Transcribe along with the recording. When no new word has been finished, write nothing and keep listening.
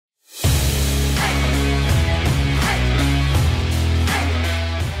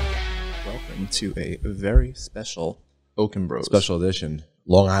to a very special Oaken Bros. Special edition,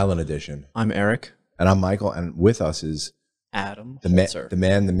 Long Island edition. I'm Eric. And I'm Michael, and with us is Adam the Holzer. the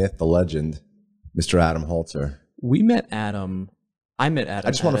man, the myth, the legend, Mr. Adam Holzer. We met Adam. I met Adam.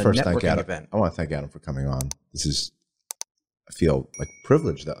 I just want to first thank Adam. Event. I want to thank Adam for coming on. This is, I feel like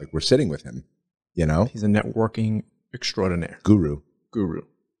privileged that like we're sitting with him. You know, He's a networking extraordinaire. Guru.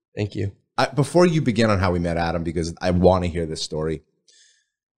 Thank you. Before you begin on how we met Adam, because I want to hear this story,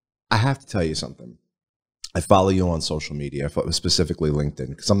 I have to tell you something. I follow you on social media, specifically LinkedIn,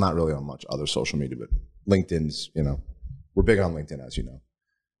 because I'm not really on much other social media, but LinkedIn's, you know, we're big on LinkedIn, as you know.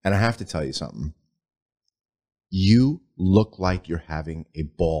 And I have to tell you something. You look like you're having a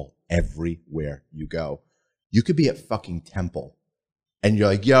ball everywhere you go. You could be at fucking Temple, and you're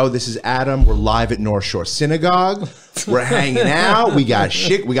like, yo, this is Adam. We're live at North Shore Synagogue. We're hanging out. We got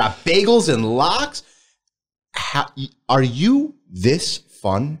shit. We got bagels and lox. Are you this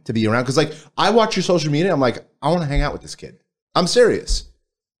fun to be around? Because like I watch your social media, I'm like, I want to hang out with this kid. I'm serious.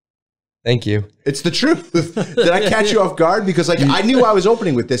 Thank you. It's the truth. Did I catch you off guard? Because like I knew I was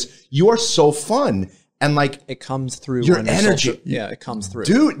opening with this. You are so fun, and like It comes through. your on energy. Yeah, it comes through.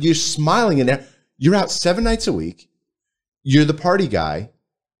 Dude, you're smiling in there. You're out 7 nights a week. You're the party guy.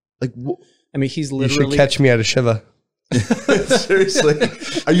 Like, I mean, he's You literally. should catch me at a Shiva. seriously,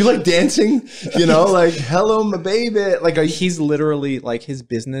 are you like dancing? You know, like hello, my baby. Like, are you? He's literally like his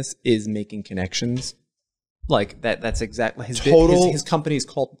business is making connections. Like that. That's exactly his Total- his company is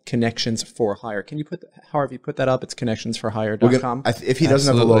called Connections for Hire. Can you put however you put that up? It's connectionsforhire.com. If he doesn't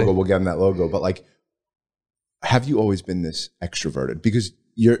have the Absolutely. logo, we'll get him that logo. But like, have you always been this extroverted? Because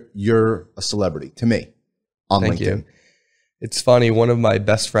you're a celebrity to me on Thank LinkedIn. you. It's funny. One of my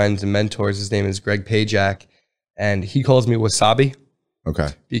best friends and mentors, his name is Greg Pajak, and he calls me Wasabi Okay,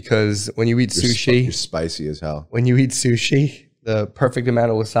 because when you eat you're sushi, spicy as hell. the perfect amount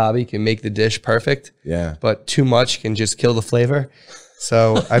of wasabi can make the dish perfect, Yeah. but too much can just kill the flavor.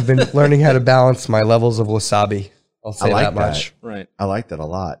 So I've been learning how to balance my levels of wasabi. I'll say like that much. Right. I like that a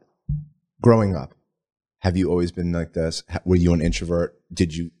lot. Growing up, have you always been like this? Were you an introvert?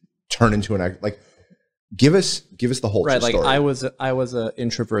 Did you turn into an like? Give us the whole Right. Like story. I was a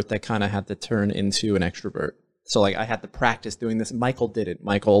introvert that kind of had to turn into an extrovert. So like I had to practice doing this. Michael did it.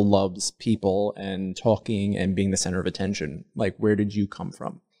 Michael loves people and talking and being the center of attention. Like, where did you come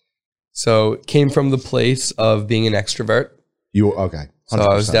from? So it came from the place of being an extrovert. You were okay. 100%. So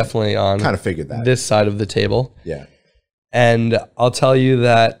I was definitely on kind of figured that. this side of the table. Yeah. And I'll tell you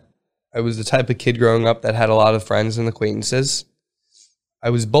that I was the type of kid growing up that had a lot of friends and acquaintances.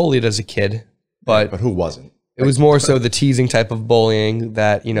 I was bullied as a kid, but But who wasn't? it was more so the teasing type of bullying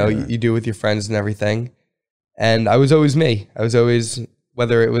that, you know, Yeah. you do with your friends and everything. And I was always me. I was always,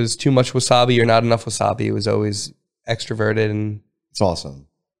 whether it was too much wasabi or not enough wasabi, it was always extroverted. And It's awesome.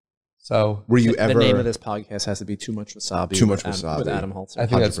 so Were you ever? The name of this podcast has to be Too Much Wasabi. Too Much with Wasabi. with Adam Holzer. I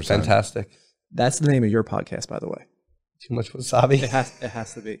think that's 100%. fantastic. That's the name of your podcast, by the way. Too much wasabi. It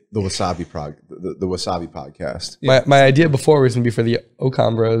has to be. the Wasabi the Wasabi podcast. My idea before was going to be for the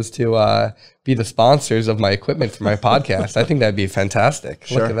Oaken Bros to be the sponsors of my equipment for my podcast. I think that'd be fantastic.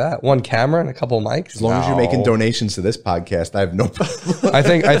 Sure. Look at that. One camera and a couple mics. As long as you're making No. donations to this podcast, I have no problem. I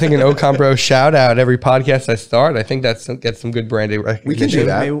think an Oaken Bros shout out every podcast I start. I think that's gets some good branding recognition. We can do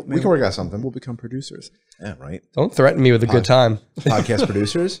that. Maybe- we can work out something. We'll become producers. Yeah, right. Don't threaten me with a good time. Podcast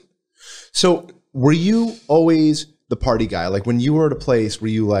producers. So, were you always the party guy? Like when you were at a place, were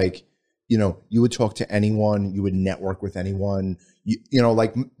you like, you know, you would talk to anyone, you would network with anyone, you know,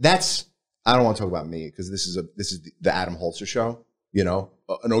 like that's. I don't want to talk about me because this is the Adam Holzer show. You know,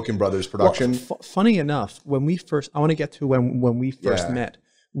 an Oaken Brothers production. Well, funny enough, when we first, I want to get to when we first Yeah. met.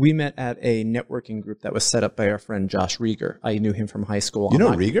 We met at a networking group that was set up by our friend Josh Rieger. I knew him from high school. You know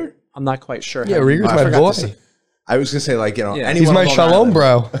I'm not, Rieger? I'm not quite sure. Yeah, how Rieger's I my forgot boy. to say- I was gonna say like, you know, Yeah. anyone He's my on Long shalom Island.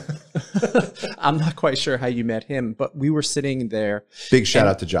 bro. I'm not quite sure how you met him, but we were sitting there. Big shout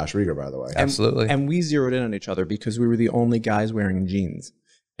out to Josh Rieger, by the way. And, Absolutely. And we zeroed in on each other because we were the only guys wearing jeans.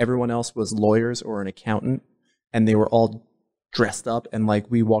 Everyone else was lawyers or an accountant, and they were all dressed up. And like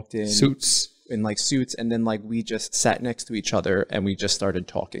we walked in Suits. in like suits, and then like we just sat next to each other and we just started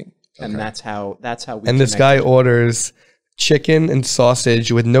talking. And Okay. that's how we. And this guy connected. orders chicken and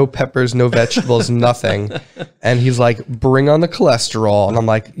sausage with no peppers, no vegetables, nothing. And he's like, bring on the cholesterol. And I'm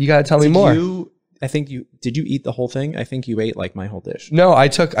like, you got to tell me more. Did you eat the whole thing? I think you ate like my whole dish. No, I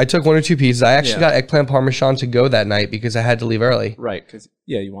took one or two pieces. I actually Yeah. got eggplant parmesan to go that night because I had to leave early. Right, because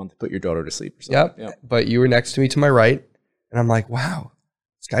you wanted to put your daughter to sleep or something. Yep. But you were next to me to my right. And I'm like, wow,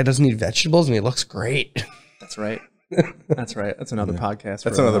 this guy doesn't eat vegetables and he looks great. That's right. That's right. That's another podcast.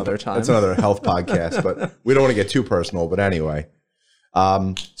 That's for another time. That's another health podcast, but we don't want to get too personal. But anyway,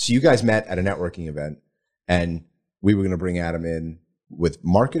 So you guys met at a networking event, and we were going to bring Adam in with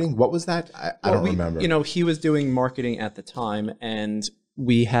marketing. What was that? I don't remember. You know, he was doing marketing at the time, and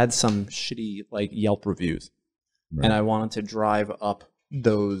we had some shitty like Yelp reviews, and I wanted to drive up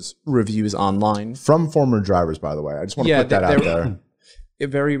those reviews online From former drivers, by the way. I just want to put that out there.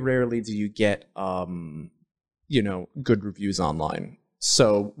 Very rarely do you get, you know, good reviews online.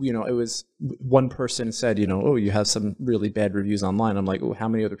 So, you know, it was one person said, you know, oh, you have some really bad reviews online. I'm like, oh, how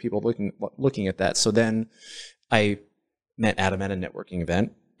many other people looking at that? So then I met Adam at a networking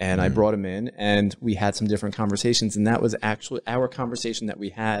event, and I brought him in, and we had some different conversations. And that was actually our conversation that we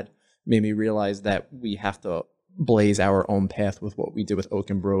had made me realize that we have to blaze our own path with what we did with Oak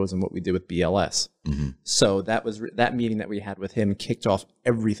and Bros and what we did with BLS. So that was that meeting that we had with him kicked off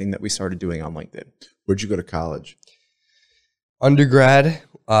everything that we started doing on LinkedIn. Where'd you go to college? Undergrad,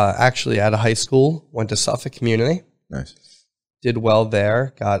 actually out of high school, went to Suffolk Community. Nice. Did well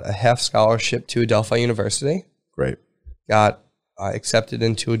there. Got a half scholarship to Adelphi University. Great. Got accepted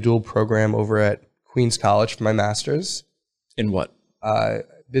into a dual program over at Queens College for my master's. In what?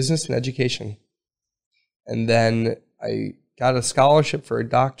 Business and education. And then I got a scholarship for a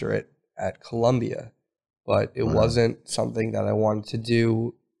doctorate at Columbia, but it wasn't something that I wanted to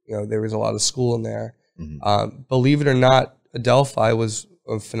do. You know, there was a lot of school in there. Believe it or not, Adelphi was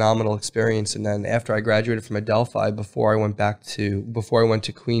a phenomenal experience. And then after I graduated from Adelphi, before I went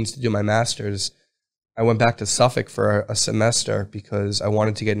to Queens to do my master's, I went back to Suffolk for a semester because I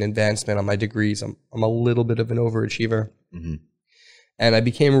wanted to get an advancement on my degrees. I'm a little bit of an overachiever. And I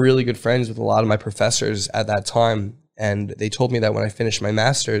became really good friends with a lot of my professors at that time. And they told me that when I finished my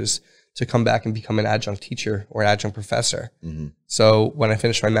master's to come back and become an adjunct teacher or an adjunct professor. So when I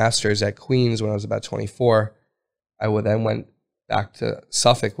finished my master's at Queens when I was about 24, I then went back to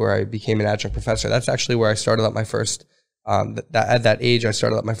Suffolk where I became an adjunct professor. That's actually where I started up my first, at that age, I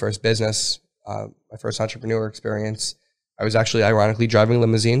started up my first business, my first entrepreneur experience. I was actually ironically driving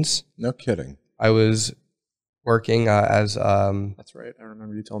limousines. No kidding. I was working as That's right. I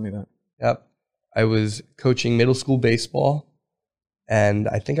remember you told me that. Yep. I was coaching middle school baseball, and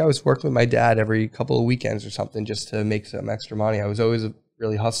I think I was working with my dad every couple of weekends or something just to make some extra money. I was always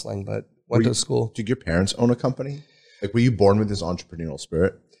really hustling, but went to school. Did your parents own a company? Like, were you born with this entrepreneurial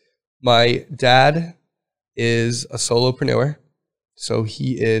spirit? My dad is a solopreneur, so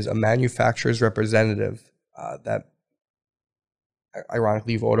he is a manufacturer's representative that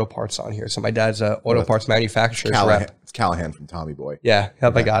ironically, leave auto parts on here. So my dad's a auto parts manufacturer's rep. It's Callahan from Tommy Boy. Yeah,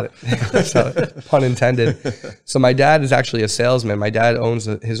 yep, I got it. So, pun intended. So my dad is actually a salesman. My dad owns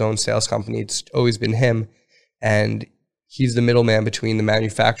his own sales company. It's always been him. And he's the middleman between the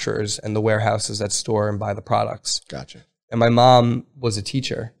manufacturers and the warehouses that store and buy the products. Gotcha. And my mom was a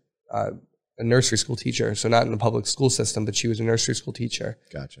teacher, a nursery school teacher. So not in the public school system, but she was a nursery school teacher.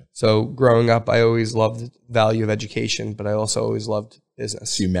 Gotcha. So growing up, I always loved the value of education, but I also always loved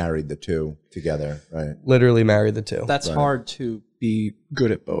business. So you married the two together, right? Literally married the two. That's hard to be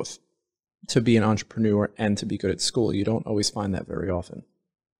good at both, to be an entrepreneur and to be good at school. You don't always find that very often,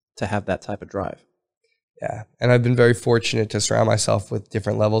 to have that type of drive. Yeah. And I've been very fortunate to surround myself with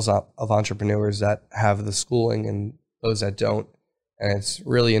different levels of entrepreneurs that have the schooling and those that don't. And it's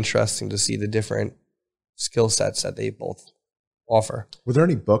really interesting to see the different skill sets that they both offer. Were there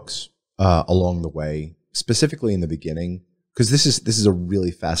any books along the way, specifically in the beginning? Because this is a really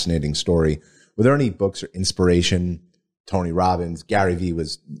fascinating story. Were there any books or inspiration? Tony Robbins, Gary Vee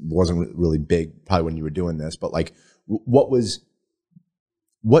wasn't really big probably when you were doing this, but like, what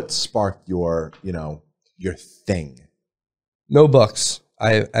sparked your thing? No books.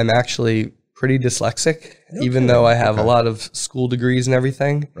 I'm actually pretty dyslexic, even though I have a lot of school degrees and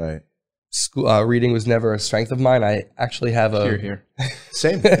everything. Right. School, reading was never a strength of mine. I actually have a Here.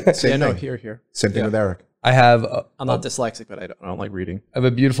 Same Yeah, thing. no, here. Same thing with Eric. I have I'm not dyslexic, but I don't like reading. I have a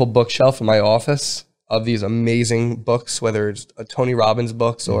beautiful bookshelf in my office of these amazing books, whether it's Tony Robbins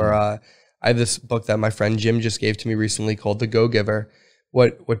books or I have this book that my friend Jim just gave to me recently called The Go-Giver.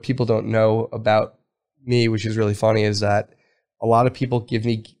 What people don't know about me, which is really funny, is that a lot of people give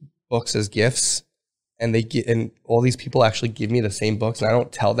me books as gifts, and all these people actually give me the same books, and I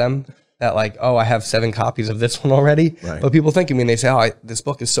don't tell them that, like, oh, I have 7 copies of this one already. Right. But people think of me and they say, oh, this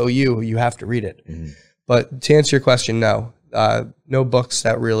book is so you have to read it. But to answer your question, no. No books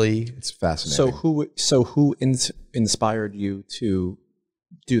that really. It's fascinating. So who inspired you to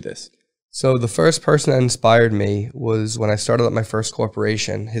do this? So the first person that inspired me was when I started up my first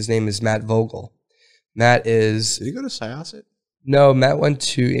corporation. His name is Matt Vogel. Matt is. Did he go to Syosset? No, Matt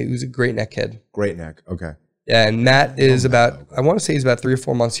he was a Great Neck kid. Great Neck. Okay. Yeah, and Matt is I want to say he's about 3 or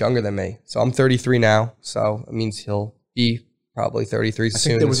 4 months younger than me. So I'm 33 now. So it means he'll be probably 33 I soon.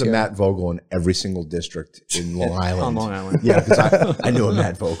 think there was this a year. Matt Vogel in every single district in Long Island. On Long Island. Yeah, because I knew a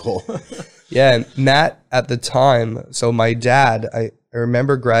Matt Vogel. Yeah, and Matt at the time, so my dad, I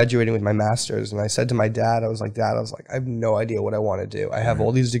remember graduating with my master's, and I said to my dad, I was like, I have no idea what I want to do. I have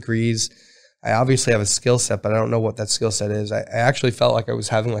all these degrees. I obviously have a skill set, but I don't know what that skill set is. I actually felt like I was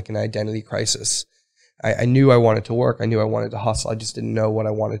having like an identity crisis. I knew I wanted to work. I knew I wanted to hustle. I just didn't know what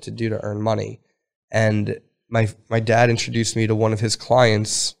I wanted to do to earn money. And my dad introduced me to one of his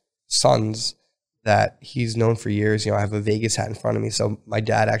clients' sons that he's known for years. You know, I have a Vegas hat in front of me. So my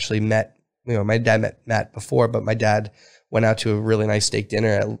dad actually met, my dad met Matt before, but my dad went out to a really nice steak dinner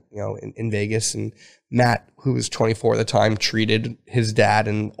at, in Vegas. And Matt, who was 24 at the time, treated his dad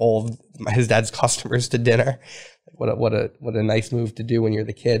and all of his dad's customers to dinner. What a nice move to do when you're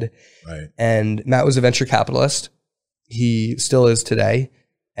the kid. Right. And Matt was a venture capitalist. He still is today.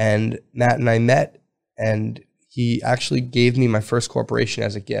 And Matt and I met, and he actually gave me my first corporation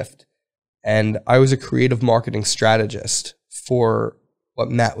as a gift. And I was a creative marketing strategist for what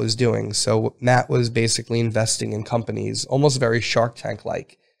Matt was doing. So Matt was basically investing in companies, almost very Shark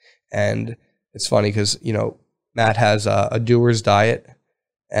Tank-like. And it's funny because, Matt has a doer's diet,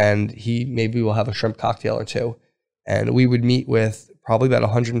 and he maybe will have a shrimp cocktail or two. And we would meet with probably about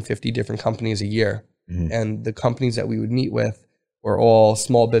 150 different companies a year. Mm-hmm. And the companies that we would meet with were all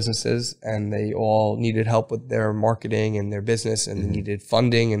small businesses, and they all needed help with their marketing and their business, and they needed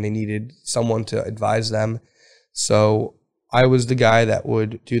funding, and they needed someone to advise them. So I was the guy that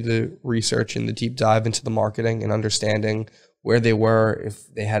would do the research and the deep dive into the marketing and understanding where they were,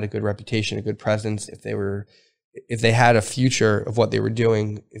 if they had a good reputation, a good presence, if they had a future of what they were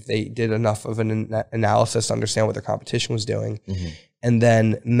doing, if they did enough of an analysis to understand what their competition was doing. Mm-hmm. And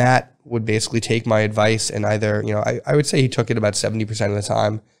then Matt would basically take my advice and either, I would say he took it about 70% of the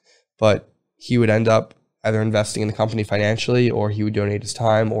time, but he would end up either investing in the company financially, or he would donate his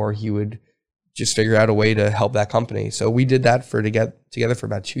time, or he would just figure out a way to help that company. So we did that to get together for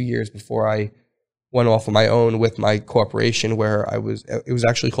about 2 years before I went off on my own with my corporation, where it was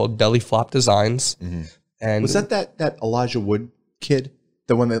actually called Belly Flop Designs. Mm-hmm. And was that Elijah Wood kid?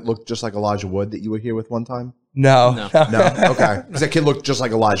 The one that looked just like Elijah Wood that you were here with one time? No. Okay. Because that kid looked just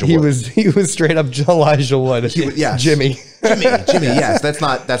like Elijah Wood. He was straight up Elijah Wood. Yes. Jimmy. Yes. That's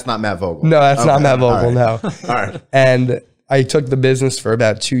not Matt Vogel. No, that's not Matt Vogel. All right. No. All right. And I took the business for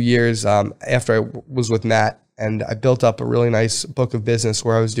about 2 years after I was with Matt, and I built up a really nice book of business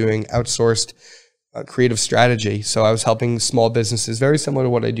where I was doing outsourced creative strategy. So I was helping small businesses, very similar to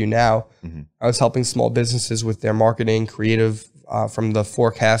what I do now. Mm-hmm. I was helping small businesses with their marketing, creative, from the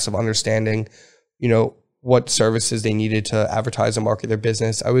forecast of understanding, what services they needed to advertise and market their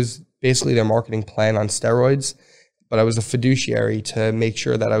business. I was basically their marketing plan on steroids, but I was a fiduciary to make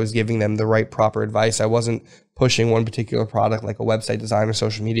sure that I was giving them the right, proper advice. I wasn't pushing one particular product like a website design or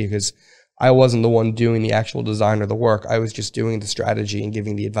social media, because I wasn't the one doing the actual design or the work. I was just doing the strategy and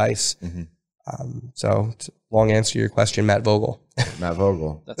giving the advice. Mm-hmm. So long answer to your question, Matt Vogel. Matt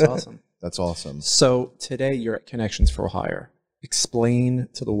Vogel. That's awesome. That's awesome. So today you're at Connections for Hire. Explain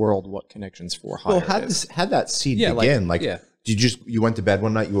to the world what Connections for Hire is. How that seed begin? You went to bed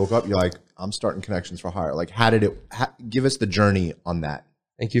one night, you woke up, you're like, I'm starting Connections for Hire. Like, give us the journey on that.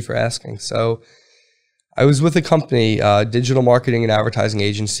 Thank you for asking. So I was with a company, digital marketing and advertising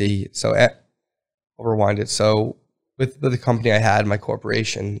agency. So I'll rewind it. So with the company I had, my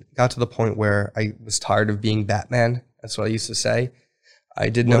corporation, got to the point where I was tired of being Batman. That's what I used to say.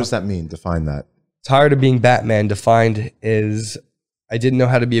 What does that mean? Define that. Tired of being Batman defined is I didn't know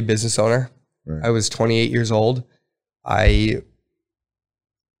how to be a business owner. Right. I was 28 years old. I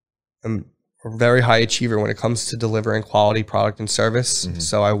am a very high achiever when it comes to delivering quality product and service. Mm-hmm.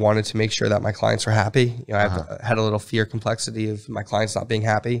 So I wanted to make sure that my clients were happy. I had a little fear complexity of my clients not being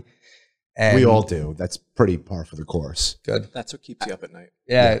happy. And we all do. That's pretty par for the course. Good. That's what keeps you up at night.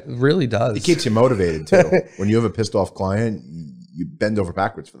 Yeah, it really does. It keeps you motivated too. When you have a pissed off client, you bend over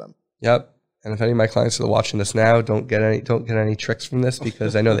backwards for them. Yep. And if any of my clients are watching this now, don't get any tricks from this,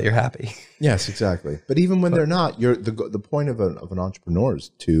 because I know that you're happy. Yes, exactly. But even when they're not, the point of an entrepreneur is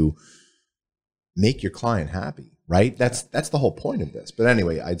to make your client happy, right? That's the whole point of this. But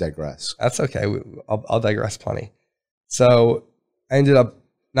anyway, I digress. That's okay. I'll digress plenty. So I ended up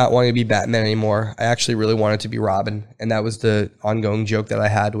not wanting to be Batman anymore. I actually really wanted to be Robin, and that was the ongoing joke that I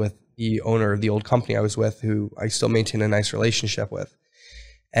had with the owner of the old company I was with, who I still maintain a nice relationship with.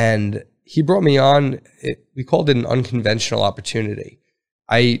 And he brought me on, we called it an unconventional opportunity.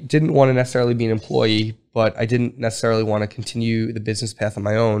 I didn't want to necessarily be an employee, but I didn't necessarily want to continue the business path on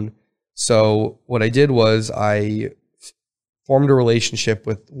my own. So what I did was I formed a relationship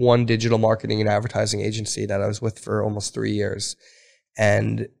with one digital marketing and advertising agency that I was with for almost 3 years.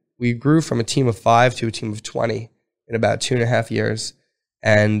 And we grew from a team of 5 to a team of 20 in about 2.5 years.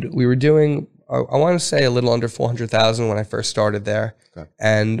 And we were doing, I want to say, a little under 400,000 when I first started there. Okay.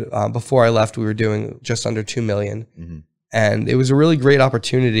 And before I left, we were doing just under 2 million. Mm-hmm. And it was a really great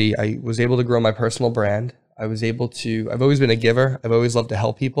opportunity. I was able to grow my personal brand. I've always been a giver. I've always loved to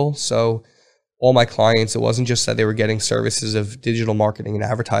help people. So all my clients, it wasn't just that they were getting services of digital marketing and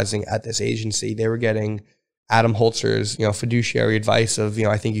advertising at this agency. They were getting Adam Holzer's, fiduciary advice of,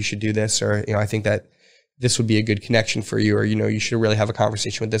 I think you should do this, or, I think that this would be a good connection for you, or, you should really have a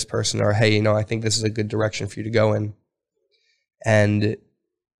conversation with this person, or, hey, I think this is a good direction for you to go in. And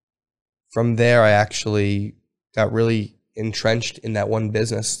from there, I actually got really entrenched in that one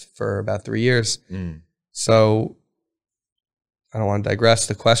business for about 3 years. So I don't want to digress.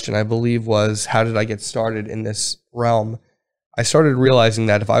 The question, I believe, was, how did I get started in this realm? I started realizing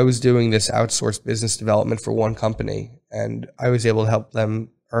that if I was doing this outsourced business development for one company and I was able to help them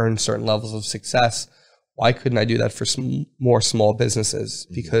earn certain levels of success, why couldn't I do that for more small businesses?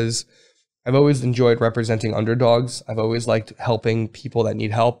 Because I've always enjoyed representing underdogs. I've always liked helping people that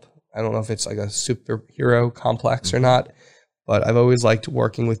need help. I don't know if it's like a superhero complex or not, but I've always liked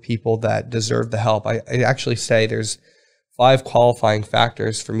working with people that deserve the help. I actually say there's 5 qualifying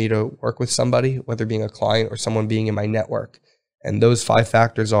factors for me to work with somebody, whether being a client or someone being in my network. And those 5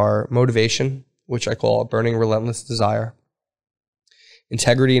 factors are motivation, which I call a burning, relentless desire.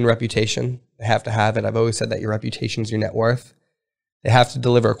 Integrity and reputation. They have to have it. I've always said that your reputation is your net worth. They have to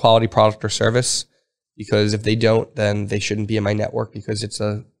deliver a quality product or service, because if they don't, then they shouldn't be in my network, because it's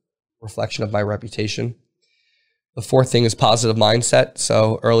a reflection of my reputation. The 4th thing is positive mindset.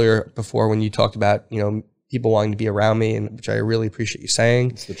 So earlier, before, when you talked about, people wanting to be around me, and which I really appreciate you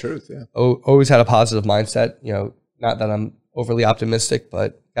saying. It's the truth, yeah. Always had a positive mindset. Not that I'm overly optimistic,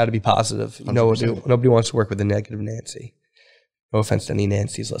 but got to be positive. 100%. Nobody wants to work with a negative Nancy. No offense to any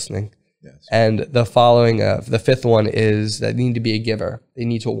Nancys listening. Yes. And the following, the 5th one is that they need to be a giver. They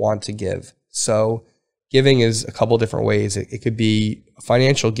need to want to give. So giving is a couple different ways. It could be a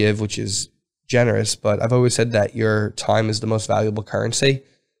financial give, which is generous, but I've always said that your time is the most valuable currency.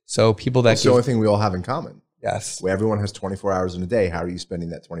 So people that That's the only thing we all have in common. Yes. Where everyone has 24 hours in a day. How are you spending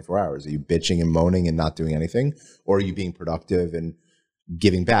that 24 hours? Are you bitching and moaning and not doing anything? Or are you being productive and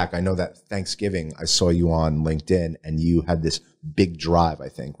giving back? I know that Thanksgiving, I saw you on LinkedIn and you had this big drive, I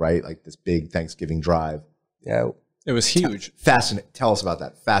think, right? Like this big Thanksgiving drive. Yeah. It was huge. Fascinating. Tell us about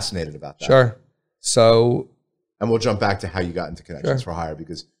that. Fascinated about that. Sure. So. And we'll jump back to how you got into Connections for Hire,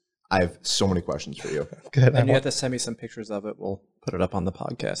 because I have so many questions for you. Good. And you have to send me some pictures of it. We'll put it up on the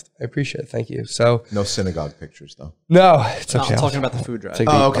podcast. I appreciate it. Thank you. So no synagogue pictures, though. No, it's okay. I'm talking about the food drive.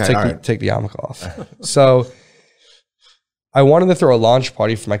 Okay. Take the yarmulke off. So I wanted to throw a launch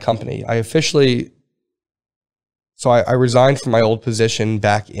party for my company. I resigned from my old position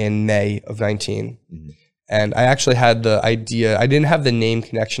back in May of 19. Mm-hmm. And I actually had the idea. I didn't have the name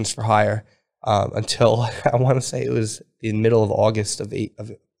Connections for Hire until I want to say it was the middle of August of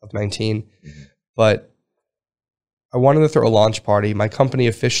 19. Mm-hmm. But I wanted to throw a launch party. My company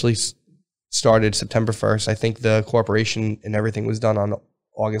officially started September 1st. I think the corporation and everything was done on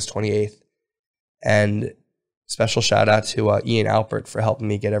August 28th. And special shout out to Ian Alpert for helping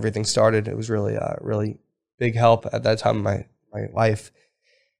me get everything started. It was really, really big help at that time in my life.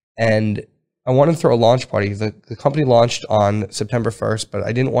 And I wanted to throw a launch party. The company launched on September 1st, but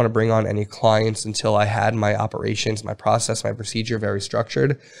I didn't want to bring on any clients until I had my operations, my process, my procedure very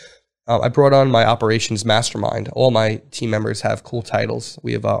structured. I brought on my operations mastermind. All my team members have cool titles.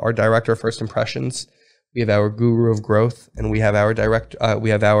 We have our director of first impressions, we have our guru of growth, and we have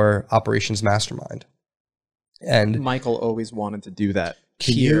our operations mastermind. And Michael always wanted to do that.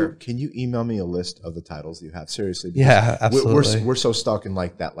 Can you email me a list of the titles you have? Seriously. Yeah, absolutely. We're so stuck in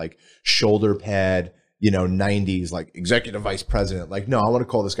like that, like shoulder pad, 90s, like executive vice president. Like, no, I want to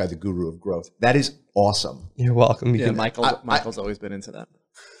call this guy the guru of growth. That is awesome. You're welcome. Michael's always been into that.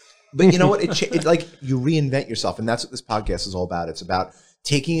 But you know what? It's like you reinvent yourself. And that's what this podcast is all about. It's about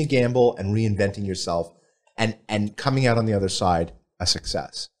taking a gamble and reinventing yourself and coming out on the other side a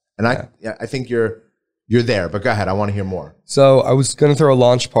success. And I think you're there, but go ahead. I want to hear more. So I was going to throw a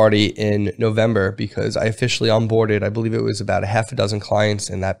launch party in November because I officially onboarded, I believe it was about 6 clients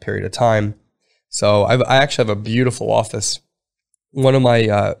in that period of time. So I actually have a beautiful office. One of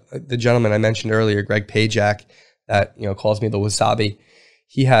my, the gentleman I mentioned earlier, Greg Pajak, that calls me the Wasabi,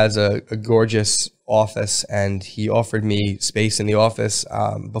 he has a gorgeous office, and he offered me space in the office.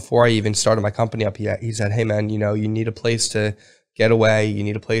 Before I even started my company up, he said, hey man, you need a place to get away. You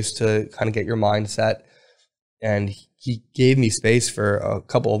need a place to kind of get your mindset. and he gave me space for a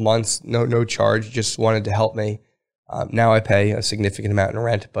couple of months, no charge, just wanted to help me. Now I pay a significant amount in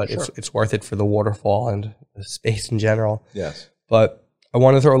rent, but it's worth it for the waterfall and the space in general. Yes. But I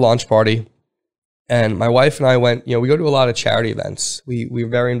wanted to throw a launch party, and my wife and I went, we go to a lot of charity events. We're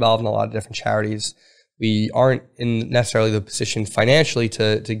very involved in a lot of different charities. We aren't in necessarily the position financially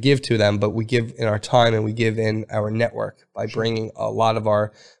to give to them, but we give in our time and we give in our network by bringing a lot of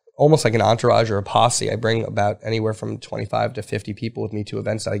our, almost like an entourage or a posse. I bring about anywhere from 25 to 50 people with me to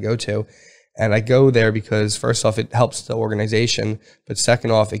events that I go to. And I go there because first off, it helps the organization, but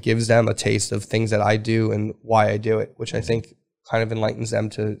second off, it gives them a taste of things that I do and why I do it, which I think kind of enlightens them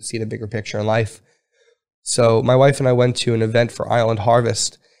to see the bigger picture in life. So my wife and I went to an event for Island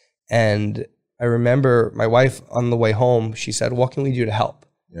Harvest, and I remember my wife on the way home, she said, "What can we do to help?"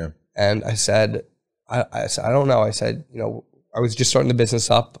 Yeah. And I said, I said, I don't know. I said, I was just starting the business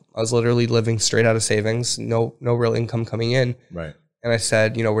up. I was literally living straight out of savings, no real income coming in. Right. And I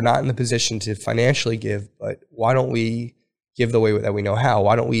said, we're not in the position to financially give, but why don't we give the way that we know how?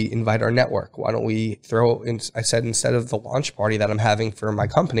 Why don't we invite our network? Why don't we throw in, I said, instead of the launch party that I'm having for my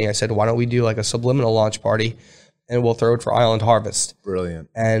company, I said, why don't we do like a subliminal launch party and we'll throw it for Island Harvest. Brilliant.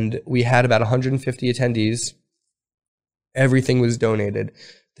 And we had about 150 attendees. Everything was donated.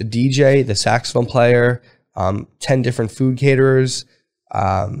 The DJ, the saxophone player, 10 different food caterers,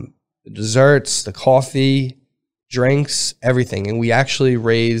 the desserts, the coffee, drinks, everything. And we actually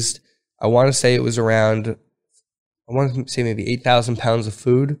raised, I want to say it was around, I want to say maybe 8,000 pounds of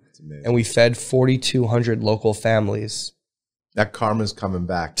food. And we fed 4,200 local families. That karma's coming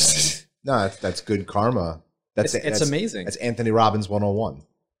back, man. No, that's good karma. That's amazing. That's Anthony Robbins 101.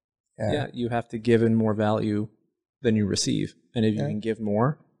 Yeah, you have to give in more value than you receive. And if you can give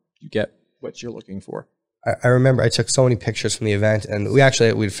more, you get what you're looking for. I remember I took so many pictures from the event, and we had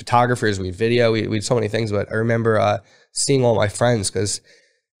photographers, we had video, we had so many things. But I remember seeing all my friends because,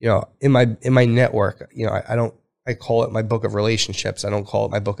 in my network, I call it my book of relationships. I don't call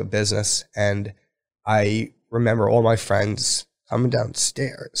it my book of business. And I remember all my friends coming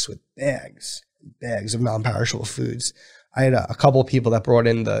downstairs with bags of non-perishable foods. I had a couple of people that brought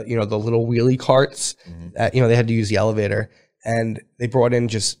in the little wheelie carts that, they had to use the elevator, and they brought in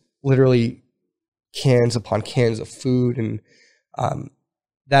just literally cans upon cans of food. And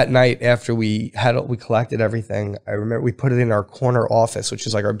that night after we collected everything, I remember we put it in our corner office, which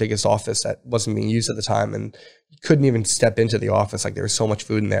is like our biggest office that wasn't being used at the time. And you couldn't even step into the office. Like there was so much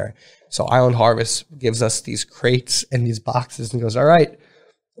food in there. So Island Harvest gives us these crates and these boxes and goes, "All right,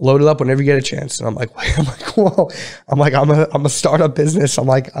 load it up whenever you get a chance." And I'm like, whoa. I'm a startup business.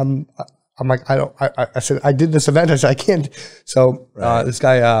 I said, I did this event. I said, I can't. So this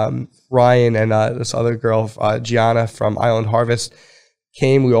guy, Ryan, and this other girl, Gianna from Island Harvest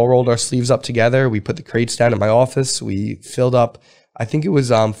came. We all rolled our sleeves up together. We put the crates down in my office. We filled up, I think it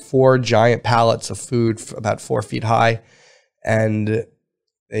was 4 giant pallets of food about 4 feet high. And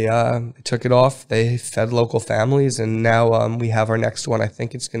they took it off. They fed local families. And now we have our next one. I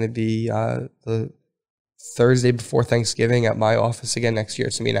think it's going to be the Thursday before Thanksgiving at my office again next year.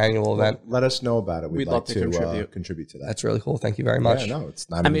 It's going to be an annual event. Let us know about it. We'd love to contribute to that. That's really cool. Thank you very much. Yeah, no, it's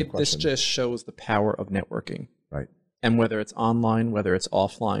not even a question. This just shows the power of networking. Right. And whether it's online, whether it's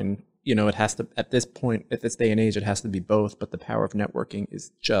offline, it has to, at this point, at this day and age, it has to be both. But the power of networking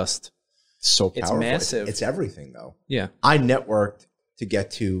is just so powerful. It's massive. It's everything, though. Yeah. I networked to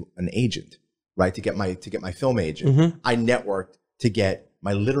get to an agent, right? To get my film agent. Mm-hmm. I networked to get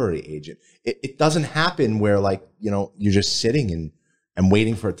my literary agent. It doesn't happen where you're just sitting and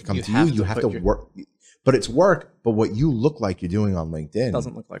waiting for it to come to you. You have to work, but it's work. But what you look like you're doing on LinkedIn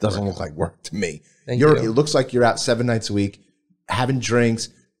doesn't look like work to me. Thank you. It looks like you're out 7 nights a week, having drinks,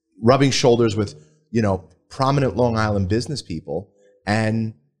 rubbing shoulders with, prominent Long Island business people.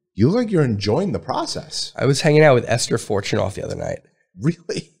 And you look like you're enjoying the process. I was hanging out with Esther Fortunoff the other night.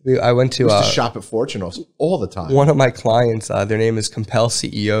 Really? I went to shop at Fortunoff's all the time. One of my clients, their name is Compel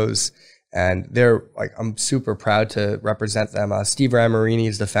CEOs, and they're I'm super proud to represent them. Steve Ramarini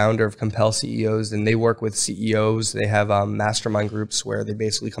is the founder of Compel CEOs, and they work with CEOs. They have mastermind groups where they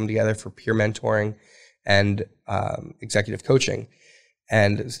basically come together for peer mentoring and executive coaching.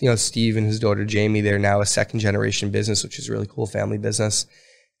 And Steve and his daughter Jamie, they're now a 2nd generation business, which is a really cool family business.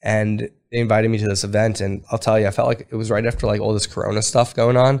 And they invited me to this event, and I'll tell you, I felt like it was right after all this Corona stuff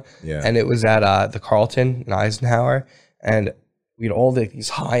going on. Yeah. And it was at the Carlton in Eisenhower, and we had all these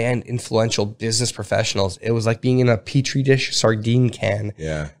high-end influential business professionals. It was like being in a Petri dish sardine can.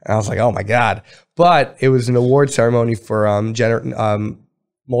 Yeah. And I was like, oh my God. But it was an award ceremony for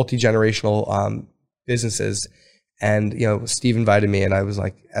multi-generational businesses. And, Steve invited me, and I was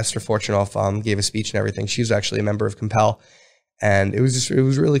like, Esther Fortunoff gave a speech and everything. She was actually a member of Compel. And it was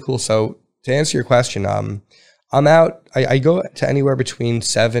really cool. So to answer your question, I'm out, I go to anywhere between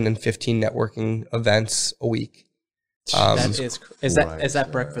 7 and 15 networking events a week. Is that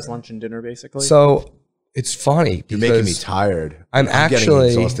breakfast, lunch, and dinner basically? So it's funny You're because making me tired. I'm getting actually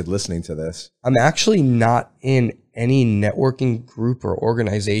exhausted listening to this. I'm actually not in any networking group or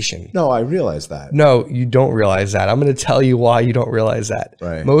organization. No, I realize that. No, you don't realize that. I'm going to tell you why you don't realize that.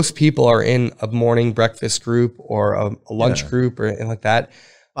 Right. Most people are in a morning breakfast group or a lunch group or anything like that.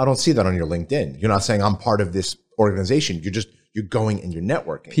 I don't see that on your LinkedIn. You're not saying I'm part of this organization. You're going and you're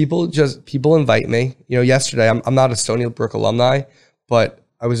networking. People invite me. Yesterday I'm not a Stony Brook alumni, but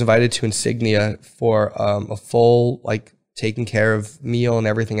I was invited to Insignia for a full taking care of meal and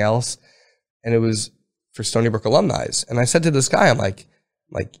everything else, and it was for Stony Brook alumni. And I said to this guy, I'm like,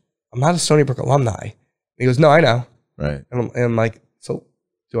 I'm not a Stony Brook alumni. And he goes, no, I know. Right. And I'm like, so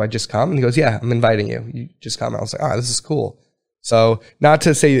do I just come? And he goes, yeah, I'm inviting you. You just come. I was like, this is cool. So not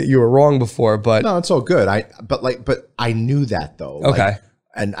to say that you were wrong before, but no, it's all good. But I knew that though. Okay.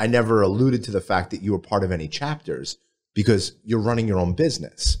 And I never alluded to the fact that you were part of any chapters because you're running your own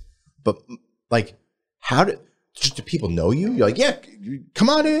business. But do people know you? You're like, yeah, come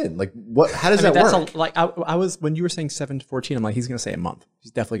on in. Like, what? How does that work? I was when you were saying 7 to 14. I'm like, he's going to say a month.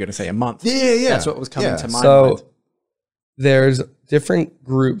 He's definitely going to say a month. Yeah. That's what was coming to my mind. So there's different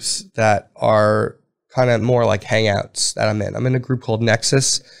groups that are kind of more like hangouts that I'm in. I'm in a group called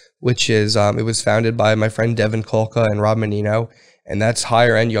Nexus, which is it was founded by my friend Devin Kolka and Rob Menino, and that's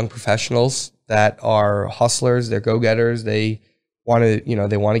higher end young professionals that are hustlers. They're go getters. They want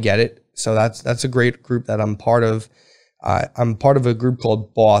to get it. So that's a great group that I'm part of. I'm part of a group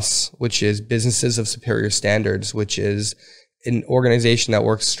called BOSS, which is Businesses of Superior Standards, which is an organization that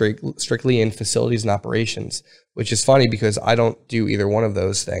works strictly in facilities and operations, which is funny because I don't do either one of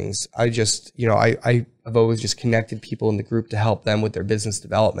those things. I just, I've always just connected people in the group to help them with their business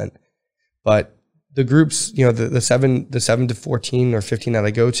development. But the groups, the 7 to 14 or 15 that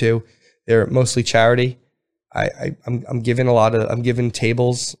I go to, they're mostly charity. I'm given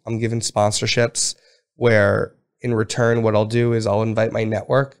tables, I'm given sponsorships where in return, what I'll do is I'll invite my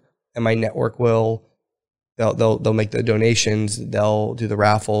network, and my network they'll make the donations, they'll do the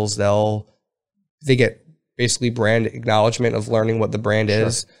raffles, they get basically brand acknowledgement of learning what the brand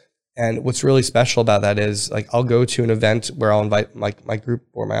is. And what's really special about that is I'll go to an event where I'll invite my group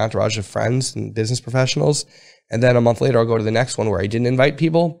or my entourage of friends and business professionals. And then a month later, I'll go to the next one where I didn't invite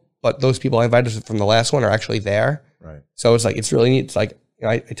people, but those people I invited from the last one are actually there. Right. So it's really neat. It's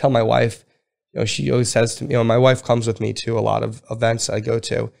I tell my wife, she always says to me, my wife comes with me to a lot of events I go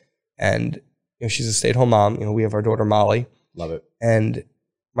to, and she's a stay-at-home mom. We have our daughter Molly. Love it. And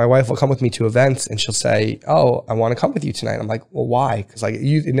my wife will come with me to events, and she'll say, "Oh, I want to come with you tonight." I'm like, "Well, why?" Because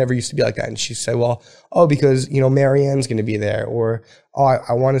it never used to be like that. And she say, "Well, because Marianne's going to be there," or "Oh,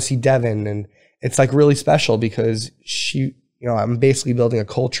 I want to see Devin." And it's really special because I'm basically building a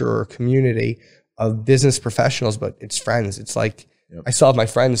culture or a community of business professionals, but it's friends. It's I still have my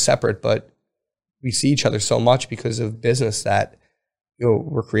friends separate, but we see each other so much because of business that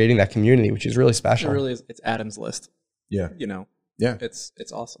we're creating that community, which is really special. It really is. It's Adam's list. Yeah. Yeah.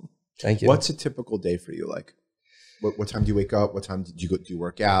 It's awesome. Thank you. What's a typical day for you? What time do you wake up? What time do you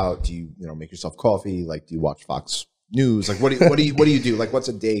work out? Do you make yourself coffee? Do you watch Fox News? What do you do? What's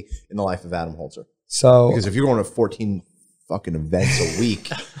a day in the life of Adam Holzer? So because if you're going to 14 fucking events a week,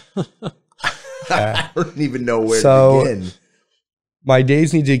 I don't even know where to begin. My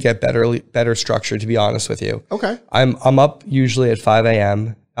days need to get better structured, to be honest with you. Okay. I'm up usually at 5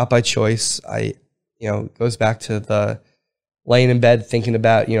 a.m. Not by choice. It goes back to the laying in bed thinking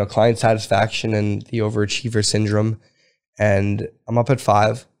about client satisfaction and the overachiever syndrome. And I'm up at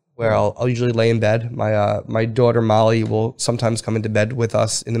 5, where I'll usually lay in bed. My daughter Molly will sometimes come into bed with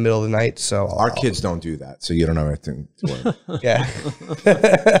us in the middle of the night. So our kids don't do that, so you don't have anything to worry. Yeah.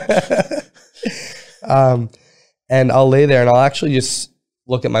 And I'll lay there and I'll actually just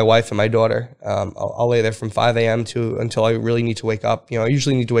look at my wife and my daughter. I'll lay there from 5 a.m. until I really need to wake up. I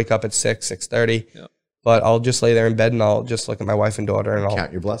usually need to wake up at 6:30. Yeah. But I'll just lay there in bed and I'll just look at my wife and daughter and I'll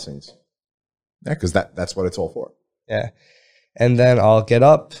count your blessings. Yeah, because that's what it's all for. Yeah. And then I'll get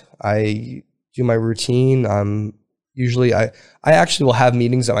up. I do my routine. Usually I actually will have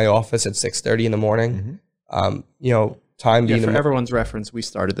meetings at my office at 6:30 in the morning. Mm-hmm. Time being for everyone's reference, we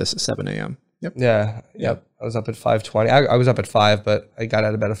started this at 7 a.m. Yep. Yeah. Yep. I was up at 5:20. I was up at 5, but I got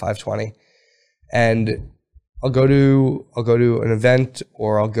out of bed at 5:20. And I'll go to an event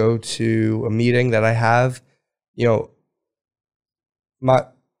or I'll go to a meeting that I have. A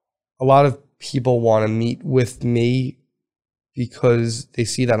lot of people want to meet with me because they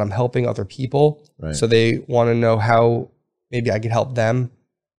see that I'm helping other people. Right. So they want to know how maybe I could help them.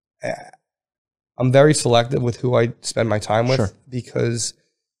 I'm very selective with who I spend my time with. Sure. Because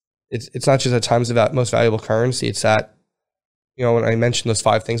it's not just that time's the most valuable currency. It's that, you know, when I mentioned those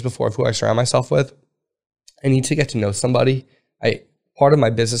 5 things before of who I surround myself with, I need to get to know somebody. Part of my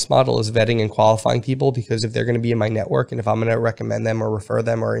business model is vetting and qualifying people, because if they're going to be in my network and if I'm going to recommend them or refer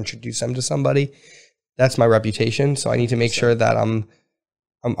them or introduce them to somebody, that's my reputation. So I need to make sure that I'm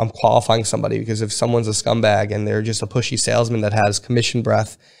qualifying somebody, because if someone's a scumbag and they're just a pushy salesman that has commission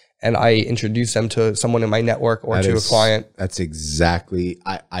breath, and I introduce them to someone in my network or a client. That's exactly,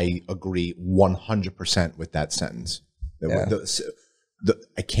 I agree 100% with that sentence. Yeah.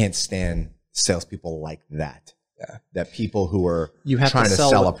 I can't stand salespeople like that. Yeah. That people who are You have trying to to sell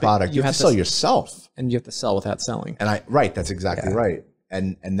sell a with- product, you have to sell yourself. And you have to sell without selling. And right, that's exactly right.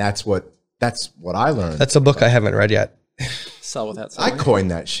 And that's what I learned. That's a book I haven't read yet. Sell without I selling. coined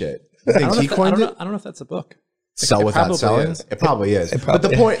that shit. I You think don't know he if that- coined I don't it? know- I don't know if that's a book. Sell It without probably selling? is. It probably is. It But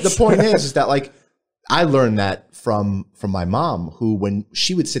probably the point is that, like, I learned that from my mom, who, when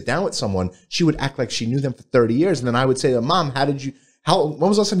she would sit down with someone, she would act like she knew them for 30 years. And then I would say to Mom, when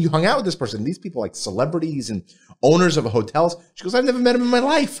was the last time you hung out with this person? These people, like celebrities and owners of hotels. She goes, I've never met him in my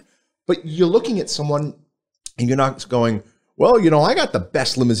life. But you're looking at someone and you're not going, well, you know, I got the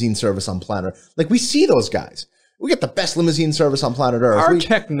best limousine service on planet Earth. Like, we see those guys. We got the best limousine service on planet Earth. Our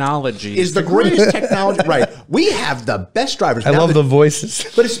technology is the greatest technology. Right. We have the best drivers. I love the voices.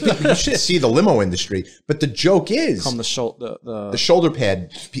 But you should see the limo industry. But the joke is Called the shoulder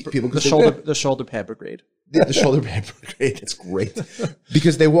pad people. the shoulder pad brigade. The shoulder pad brigade. It's great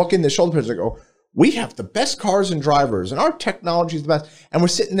because they walk in the shoulder pads. They go, we have the best cars and drivers, and our technology is the best. And we're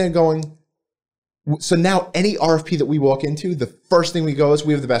sitting there going, so now any RFP that we walk into, the first thing we go is,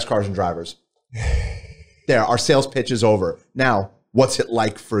 we have the best cars and drivers. There, our sales pitch is over. Now, what's it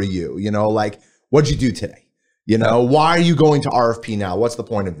like for you? You know, like, what'd you do today? You know, why are you going to RFP now? What's the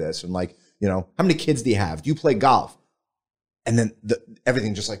point of this? And, like, you know, how many kids do you have? Do you play golf? And then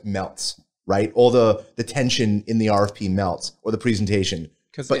everything just like melts, right? All the tension in the RFP melts, or the presentation.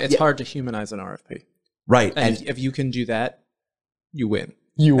 Because it's hard to humanize an RFP. Right. And if you can do that, you win.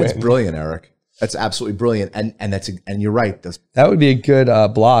 You win. That's brilliant, Eric. That's absolutely brilliant. And you're right. That would be a good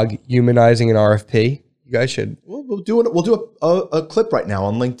blog, humanizing an RFP. You guys should. We'll do a clip right now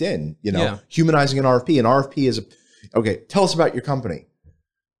on LinkedIn, you know, humanizing an RFP. An RFP is okay. Tell us about your company.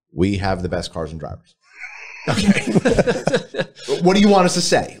 We have the best cars and drivers. Okay. What do you want us to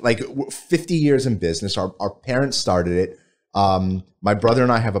say? Like, 50 years in business, our parents started it. My brother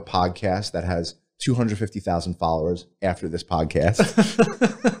and I have a podcast that has 250,000 followers after this podcast.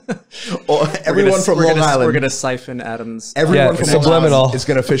 Everyone from Long Island. We're going to siphon Adam's. Everyone from Long subliminal. Island is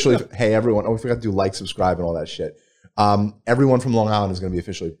going to officially, hey, everyone. Oh, we forgot to do like, subscribe, and all that shit. Everyone from Long Island is going to be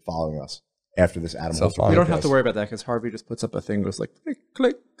officially following us after this Adam Holzer podcast. We don't have to worry about that because Harvey just puts up a thing, goes like, click,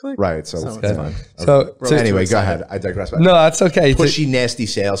 click, click. Right, so it's fine. So anyway, go ahead. I digress. No, that's okay. Pushy, nasty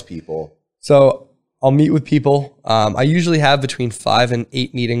salespeople. So I'll meet with people. I usually have between 5 and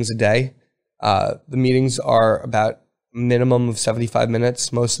 8 meetings a day. The meetings are about a minimum of 75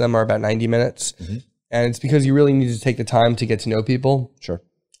 minutes. Most of them are about 90 minutes. Mm-hmm. And it's because you really need to take the time to get to know people. Sure.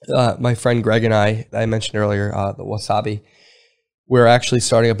 My friend Greg and I mentioned earlier, the Wasabi, we're actually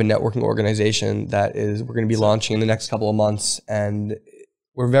starting up a networking organization that we're going to be launching in the next couple of months. And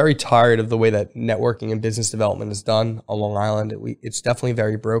we're very tired of the way that networking and business development is done on Long Island. It's definitely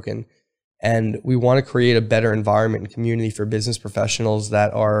very broken. And we want to create a better environment and community for business professionals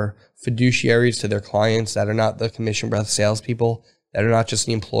that are fiduciaries to their clients, that are not the commission breath salespeople, that are not just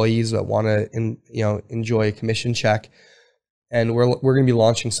the employees that want to enjoy a commission check. And we're going to be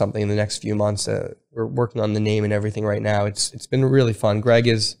launching something in the next few months. We're working on the name and everything right now. It's been really fun.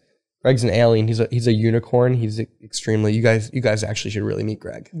 Greg's an alien. He's a unicorn. He's extremely. You guys actually should really meet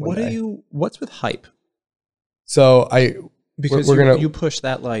Greg. What's with Hype? So because you push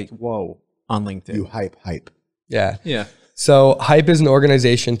that like whoa on LinkedIn. You hype. Yeah. Yeah. So Hype is an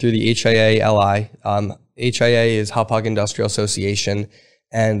organization through the HIA-LI. HIA is Hauppauge Industrial Association,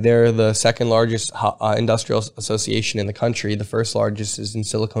 and they're the second largest industrial association in the country. The first largest is in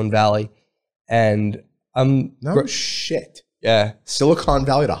Silicon Valley. And shit. Yeah. Silicon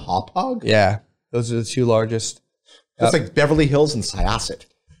Valley to Hauppauge? Yeah. Those are the two largest. It's like Beverly Hills and Syosset.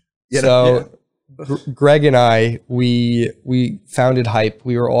 Greg and I, we founded Hype.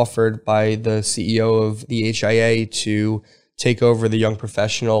 We were offered by the CEO of the HIA to take over the Young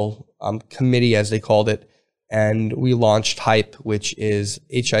Professional Committee, as they called it. And we launched Hype, which is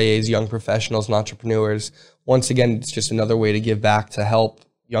HIA's Young Professionals and Entrepreneurs. Once again, it's just another way to give back, to help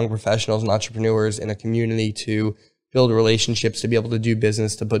young professionals and entrepreneurs in a community to build relationships, to be able to do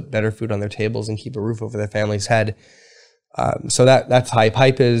business, to put better food on their tables and keep a roof over their family's head. So that's Hype.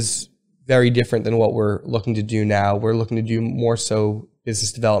 Hype is very different than what we're looking to do now. We're looking to do more so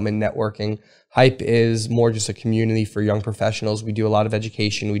business development, networking. Hype is more just a community for young professionals. We do a lot of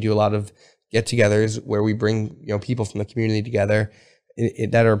education. We do a lot of get-togethers where we bring people from the community together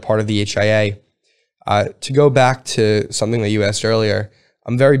that are part of the HIA. To go back to something that you asked earlier,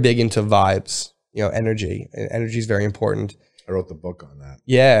 I'm very big into vibes. Energy. Energy is very important. I wrote the book on that.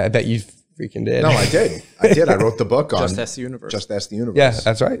 Yeah, I bet you freaking did. No, I did. I wrote the book on Just Ask the Universe. Just Ask the Universe. Yeah,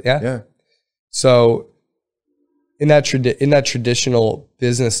 that's right. Yeah. Yeah. So in that traditional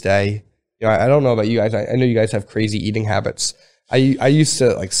business day, I don't know about you guys. I know you guys have crazy eating habits. I used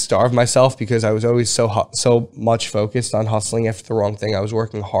to like starve myself because I was always so much focused on hustling after the wrong thing. I was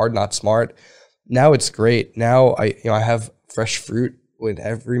working hard, not smart. Now it's great. Now I have fresh fruit with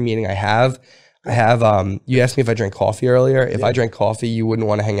every meeting I have. I have, you asked me if I drank coffee earlier. If I drank coffee, you wouldn't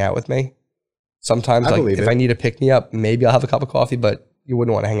want to hang out with me. Sometimes, if I need a pick-me-up, maybe I'll have a cup of coffee, but you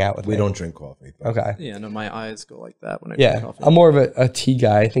wouldn't want to hang out with me. We don't drink coffee. Okay. Yeah, no, my eyes go like that when I drink coffee. I'm more of a tea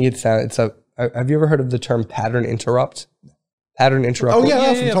guy. I think have you ever heard of the term pattern interrupt? Pattern interrupt. Oh,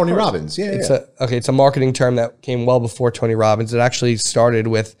 yeah, from Tony Robbins. Yeah, it's a marketing term that came well before Tony Robbins. It actually started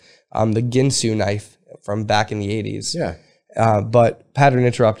with the Ginsu knife from back in the 80s. Yeah. But pattern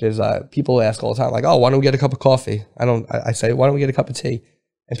interrupt is people ask all the time, like, oh, why don't we get a cup of coffee? I say, why don't we get a cup of tea?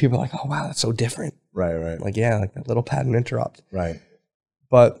 And people are like, oh, wow, that's so different. Right. I'm like, yeah, like that little pattern interrupt. Right.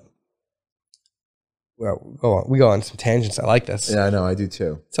 But we go on some tangents. I like this. Yeah, I know. I do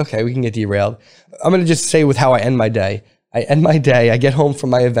too. It's okay. We can get derailed. I'm going to just say with how I end my day. I get home from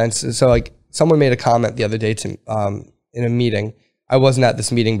my events. So like someone made a comment the other day to in a meeting. I wasn't at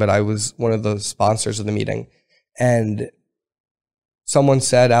this meeting, but I was one of the sponsors of the meeting. And someone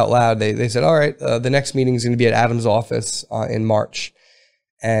said out loud, they said, all right, the next meeting is going to be at Adam's office in March.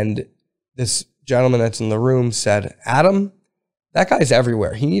 And this gentleman that's in the room said, Adam, that guy's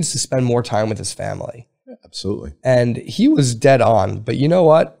everywhere. He needs to spend more time with his family. Yeah, absolutely. And he was dead on. But you know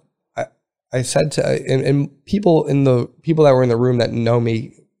what? I said to, and people that were in the room that know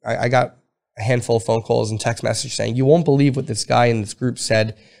me, I got a handful of phone calls and text messages saying, you won't believe what this guy in this group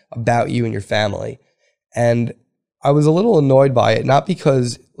said about you and your family. And I was a little annoyed by it, not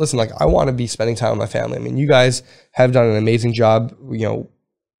because, listen, like I want to be spending time with my family. I mean, you guys have done an amazing job,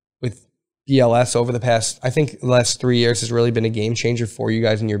 with BLS over the past, I think the last 3 years has really been a game changer for you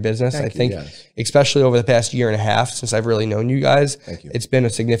guys in your business. I think especially over the past year and a half since I've really known you guys, it's been a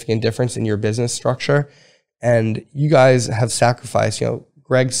significant difference in your business structure. And you guys have sacrificed,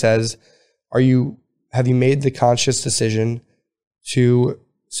 Greg says, have you made the conscious decision to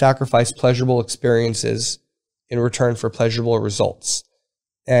sacrifice pleasurable experiences in return for pleasurable results?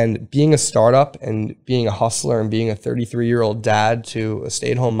 And being a startup and being a hustler and being a 33-year-old dad to a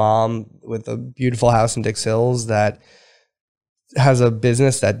stay-at-home mom with a beautiful house in Dix Hills that has a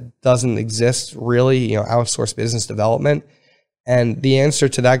business that doesn't exist really, outsourced business development. And the answer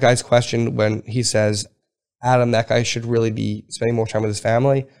to that guy's question when he says, Adam, that guy should really be spending more time with his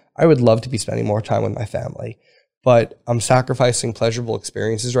family. I would love to be spending more time with my family, but I'm sacrificing pleasurable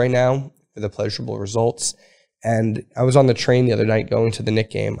experiences right now for the pleasurable results. And I was on the train the other night going to the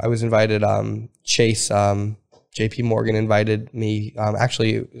Knick game. I was invited, Chase, JP Morgan invited me.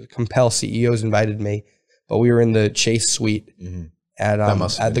 Actually, Compel CEOs invited me, but we were in the Chase suite at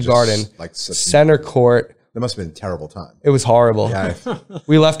the Garden, like center court. That must have been a terrible time. It was horrible. Yeah.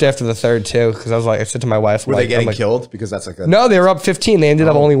 We left after the third too, because I said to my wife, were they getting killed? Because that's like no, they were up 15. They ended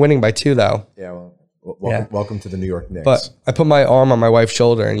up only winning by 2 though. Yeah, welcome to the New York Knicks. But I put my arm on my wife's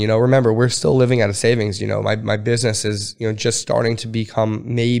shoulder, and remember, we're still living out of savings. My business is just starting to become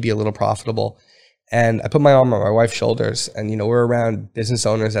maybe a little profitable, and I put my arm on my wife's shoulders, and we're around business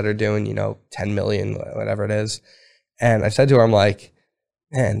owners that are doing 10 million, whatever it is, and I said to her, I'm like,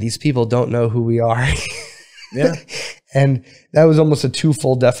 man, these people don't know who we are. Yeah, and that was almost a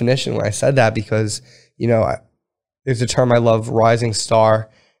twofold definition when I said that, because there's a term I love, rising star,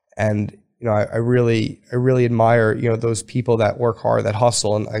 and I really admire, those people that work hard, that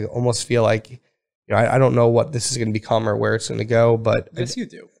hustle. And I almost feel like, I don't know what this is going to become or where it's going to go, but yes, you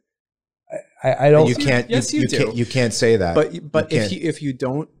do. I don't. You can't. Yes, you do. You can't say that. But if you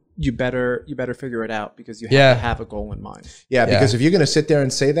don't, you better figure it out, because you have to have a goal in mind. Yeah, because if you're going to sit there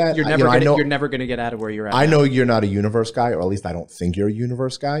and say that, you're never going to get out of where you're at. I know you're not a universe guy, or at least I don't think you're a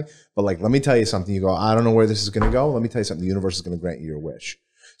universe guy. But like, let me tell you something. You go, I don't know where this is going to go. Let me tell you something. The universe is going to grant you your wish.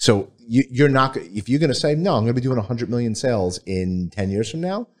 So you're not, if you're going to say, no, I'm going to be doing 100 million sales in 10 years from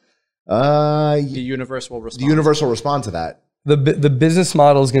now, the universe will respond. The universe will respond to that. the business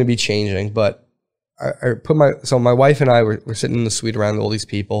model is going to be changing, but I put my wife and I were sitting in the suite around all these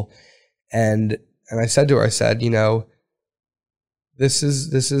people, and I said to her, I said, you know, this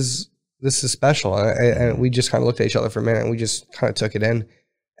is special, and we just kind of looked at each other for a minute, and we just kind of took it in,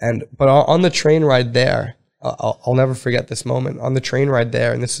 but on the train ride there, I'll never forget this moment. On the train ride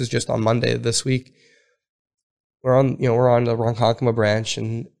there, and this is just on Monday of this week, we're on the Ronkonkoma branch,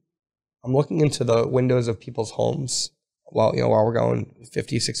 and I'm looking into the windows of people's homes while we're going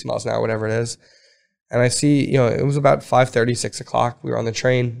 50, 60 miles an hour, whatever it is. And I see, you know, it was about 5:30, 6 o'clock. We were on the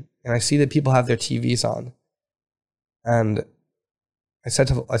train, and I see that people have their TVs on. And I said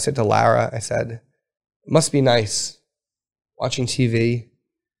to Lara, I said, it must be nice watching TV.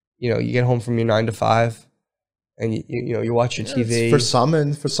 You know, you get home from your 9 to 5, and you watch your TV. For some,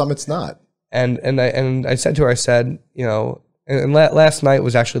 and for some it's not. And I said to her, I said, you know, and last night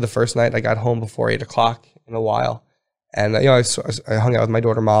was actually the first night I got home before 8 o'clock in a while. And, you know, I hung out with my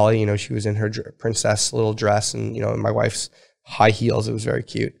daughter, Molly. You know, she was in her princess little dress, and, you know, my wife's high heels. It was very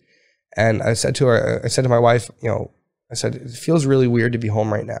cute. And I said to my wife, you know, I said, it feels really weird to be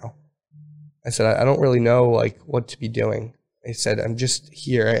home right now. I said, I don't really know, like, what to be doing. I said, I'm just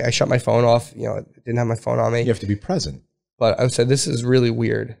here. I shut my phone off. You know, I didn't have my phone on me. You have to be present. But I said, this is really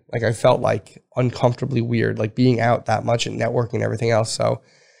weird. Like, I felt like uncomfortably weird, like being out that much and networking and everything else. So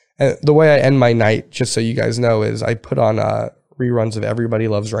the way I end my night, just so you guys know, is I put on reruns of Everybody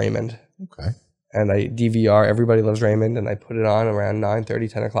Loves Raymond. Okay. And I DVR Everybody Loves Raymond, and I put it on around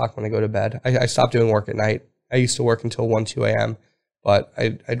 9:30, 10 o'clock when I go to bed. I stopped doing work at night. I used to work until 1, 2 a.m., but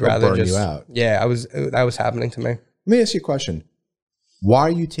I'd rather burn just... you out. Yeah, that was happening to me. Let me ask you a question. Why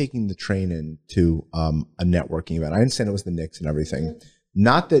are you taking the train into a networking event? I understand it was the Knicks and everything.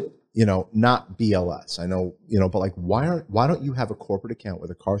 Not that, you know, not BLS. I know, you know, but like, why don't you have a corporate account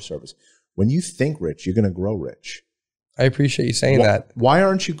with a car service? When you think rich, you're going to grow rich. I appreciate you saying that. Why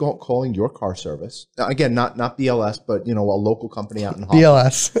aren't you calling your car service? Now, again, not BLS, but, you know, a local company out in Holland.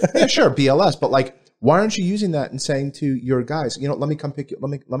 BLS. Yeah, sure, BLS. But like, why aren't you using that and saying to your guys, you know, let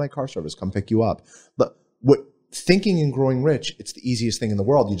my car service come pick you up? But thinking and growing rich, it's the easiest thing in the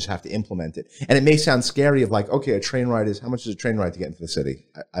world. You just have to implement it. And it may sound scary of like, okay, a train ride how much is a train ride to get into the city?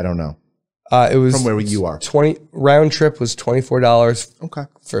 I don't know. It was from where you are. Round trip was $24. Okay.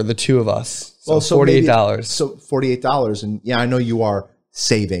 For the two of us. So, well, so $48. So $48. And yeah, I know you are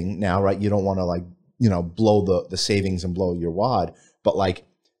saving now, right? You don't want to like, you know, blow the savings and blow your wad, but like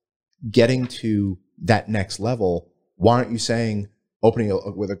getting to that next level, why aren't you saying, opening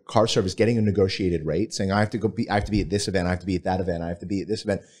with a car service, getting a negotiated rate, saying I have to be at this event, I have to be at that event, I have to be at this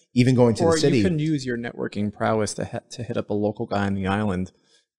event, even going to the city. Or you can use your networking prowess to hit up a local guy on the island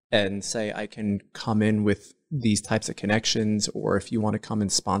and say, I can come in with these types of connections, or if you want to come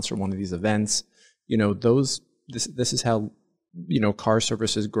and sponsor one of these events, you know, this is how, you know, car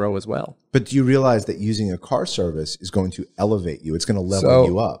services grow as well. But do you realize that using a car service is going to elevate you? It's going to level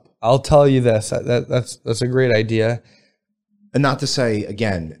you up. I'll tell you this, that's a great idea. And not to say,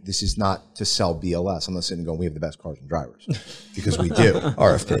 again, this is not to sell BLS. I'm not sitting going, we have the best cars and drivers, because we do.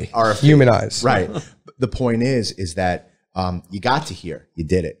 RFP. Human eyes. Right. The point is that you got to here. You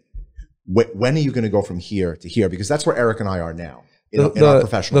did it. When are you going to go from here to here? Because that's where Eric and I are now in our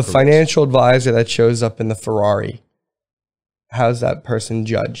professional careers. Financial advisor that shows up in the Ferrari, how's that person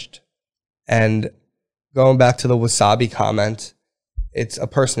judged? And going back to the wasabi comment, it's a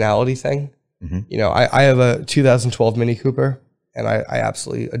personality thing. Mm-hmm. You know, I have a 2012 Mini Cooper, and I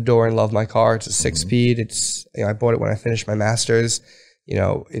absolutely adore and love my car. It's a 6-speed. It's, you know, I bought it when I finished my master's. You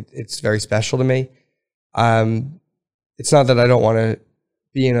know, it's very special to me. It's not that I don't want to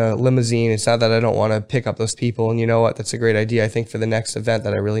be in a limousine. It's not that I don't want to pick up those people. And you know what? That's a great idea. I think for the next event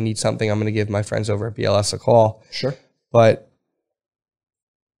that I really need something, I'm going to give my friends over at BLS a call. Sure. But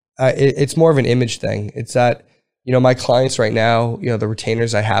it's more of an image thing. It's that, you know, my clients right now, you know, the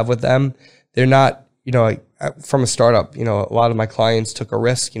retainers I have with them, they're not, you know, from a startup, you know, a lot of my clients took a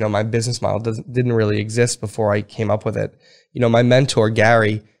risk. You know, my business model didn't really exist before I came up with it. You know, my mentor,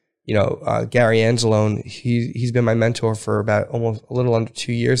 Gary, you know, Gary Angelone, he's been my mentor for about almost a little under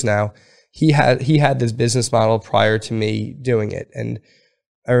 2 years now. He had this business model prior to me doing it. And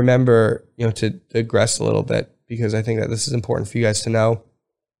I remember, you know, to digress a little bit, because I think that this is important for you guys to know.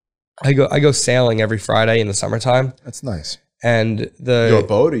 I go sailing every Friday in the summertime. That's nice. And your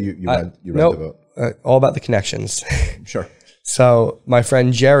boat, or you rent the boat? All about the connections. Sure. So my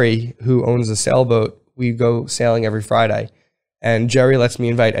friend Jerry, who owns a sailboat, we go sailing every Friday, and Jerry lets me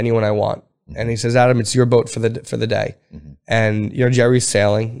invite anyone I want. Mm-hmm. And he says, Adam, it's your boat for the day. Mm-hmm. And, you know, Jerry's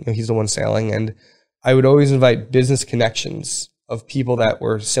sailing, you know, he's the one sailing. And I would always invite business connections of people that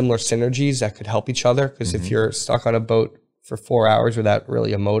were similar synergies that could help each other. Because if you're stuck on a boat for 4 hours without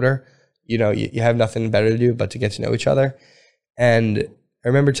really a motor. You know, you have nothing better to do but to get to know each other. And I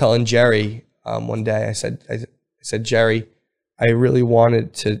remember telling Jerry one day, I said, Jerry, I really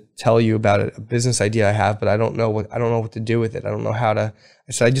wanted to tell you about a business idea I have, but I don't know what to do with it. I don't know how to.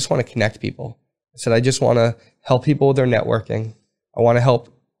 I said, I just want to connect people. I said, I just want to help people with their networking. I want to help.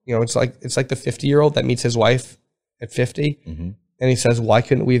 You know, it's like the 50-year-old that meets his wife at 50, and he says, why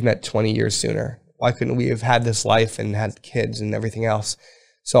couldn't we have met 20 years sooner? Why couldn't we have had this life and had kids and everything else?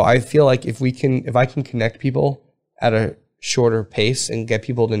 So I feel like if I can connect people at a shorter pace and get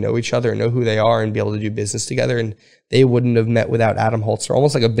people to know each other and know who they are and be able to do business together, and they wouldn't have met without Adam Holzer,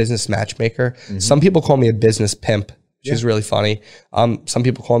 almost like a business matchmaker. Some people call me a business pimp, which is really funny. Some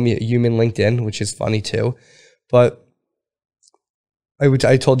people call me a human LinkedIn, which is funny too. But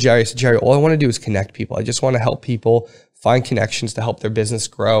I told Jerry, I said, Jerry, all I want to do is connect people. I just want to help people find connections to help their business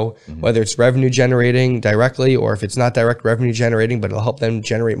grow, whether it's revenue generating directly or if it's not direct revenue generating, but it'll help them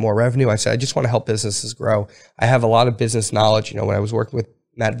generate more revenue. I said, I just want to help businesses grow. I have a lot of business knowledge. You know, when I was working with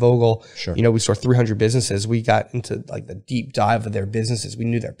Matt Vogel, you know, we saw 300 businesses. We got into like the deep dive of their businesses. We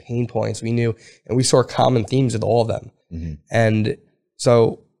knew their pain points. And we saw common themes with all of them. And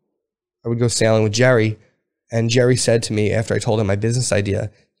so I would go sailing with Jerry, and Jerry said to me after I told him my business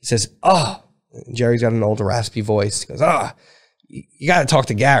idea, he says, Jerry's got an old raspy voice. He goes, you got to talk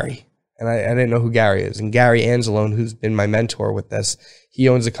to Gary. And I didn't know who Gary is. And Gary Anzalone, who's been my mentor with this, he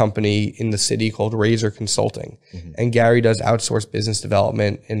owns a company in the city called Razor Consulting. And Gary does outsourced business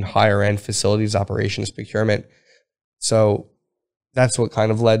development in higher end facilities, operations, procurement. So that's what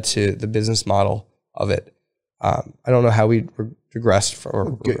kind of led to the business model of it. I don't know how we regressed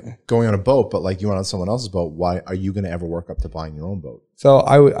for going on a boat, but like you went on someone else's boat. Why are you going to ever work up to buying your own boat? So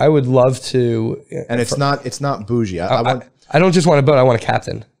I would love to. And it's not bougie. I don't just want a boat. I want a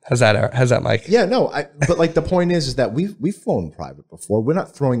captain. How's that, Mike? Yeah, no. But like the point is that we've flown private before. We're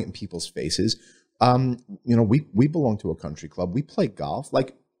not throwing it in people's faces. You know, we belong to a country club. We play golf.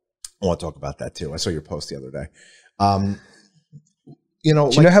 Like, I want to talk about that too. I saw your post the other day. You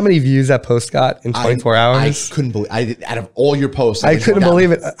know, do you know how many views that post got in 24 hours? I couldn't believe. Out of all your posts, I couldn't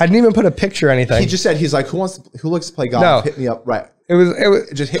believe it. I didn't even put a picture or anything. He just said, he's like, who likes to play golf? No. Hit me up. Right. It was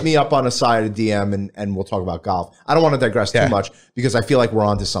just hit me up on a side of DM and we'll talk about golf. I don't want to digress too much because I feel like we're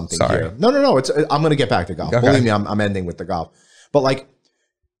onto something here. No. I'm going to get back to golf. Okay. Believe me, I'm ending with the golf. But like,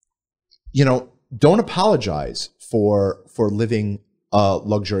 you know, don't apologize for living a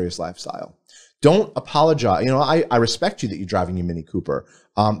luxurious lifestyle. Don't apologize. You know, I respect you that you're driving your Mini Cooper,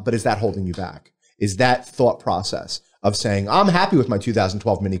 but is that holding you back? Is that thought process of saying, I'm happy with my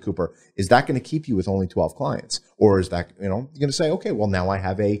 2012 Mini Cooper, is that going to keep you with only 12 clients? Or is that, you know, you're going to say, okay, well, now I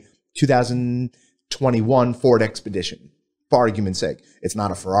have a 2021 Ford Expedition, for argument's sake. It's not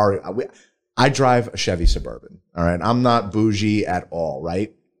a Ferrari. I drive a Chevy Suburban, all right? I'm not bougie at all,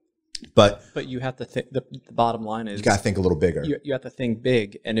 right? But you have to think, the bottom line is, you got to think a little bigger. You have to think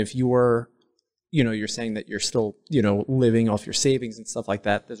big. And if you were, you know, you're saying that you're still, you know, living off your savings and stuff like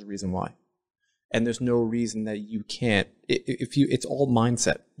that, there's a reason why. And there's no reason that you can't, it's all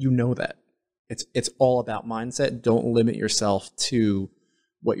mindset. You know that. It's all about mindset. Don't limit yourself to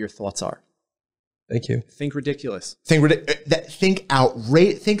what your thoughts are. Thank you. Think ridiculous. Think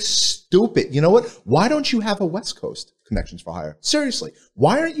outrageous. Think stupid. You know what? Why don't you have a West Coast Connections for Hire? Seriously.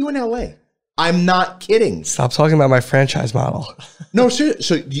 Why aren't you in LA? I'm not kidding. Stop talking about my franchise model. No, so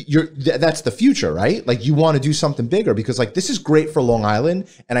that's the future, right? Like you want to do something bigger because like this is great for Long Island,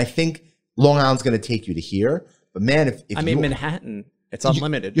 and I think Long Island's going to take you to here. But man, if I mean Manhattan, it's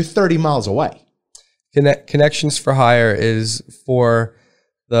unlimited. You're 30 miles away. Connections for Hire is for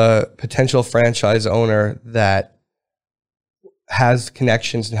the potential franchise owner that has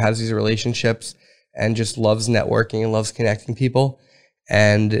connections and has these relationships and just loves networking and loves connecting people.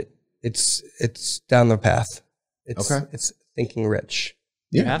 And it's down the path. It's thinking rich.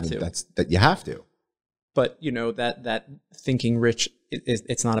 You have to. You have to. But you know that thinking rich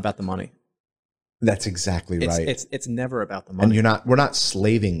it's not about the money. That's exactly right. It's never about the money. And we're not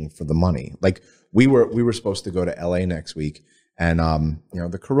slaving for the money. Like we were supposed to go to LA next week, and you know,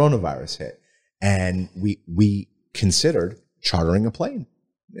 the coronavirus hit, and we considered chartering a plane.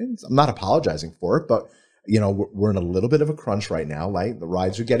 I'm not apologizing for it, but you know, we're in a little bit of a crunch right now. Like the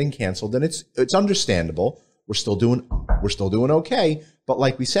rides are getting canceled, and it's understandable. We're still doing okay, but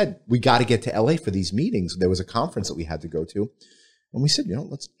like we said, we got to get to LA for these meetings. There was a conference that we had to go to, and we said, you know,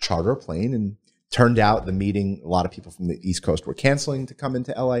 let's charter a plane. And turned out the meeting, a lot of people from the East Coast were canceling to come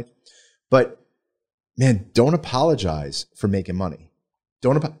into LA. But man, don't apologize for making money.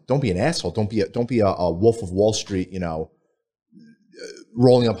 Don't be an asshole. Don't be a Wolf of Wall Street, you know,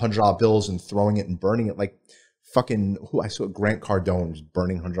 rolling up $100 bills and throwing it and burning it. Like, fucking who I saw Grant Cardone just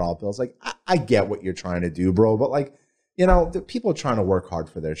burning $100 bills. Like, I get what you're trying to do, bro, but like, you know, the people are trying to work hard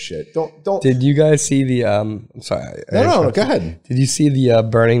for their shit. Don't. Did you guys see the I'm sorry. No, go ahead. Did you see the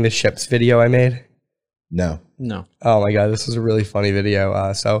burning the ships video I made? No. Oh my god, this was a really funny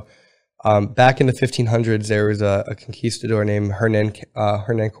video. So back in the 1500s, there was a conquistador named Hernan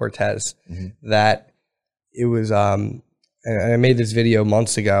Cortez. That it was and I made this video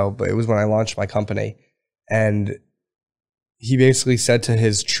months ago, but it was when I launched my company, and he basically said to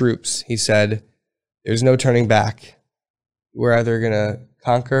his troops, he said, "There's no turning back. We're either gonna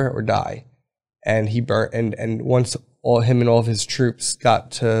conquer or die." And he burnt, and once him and all of his troops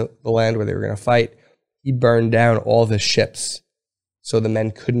got to the land where they were gonna fight, he burned down all the ships, so the men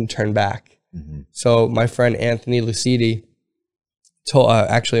couldn't turn back. So my friend Anthony Lucidi told,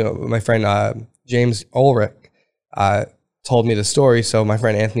 actually my friend James Ulrich told me the story. So my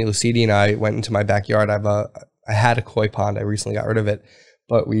friend Anthony Lucidi and I went into my backyard. I had a koi pond. I recently got rid of it,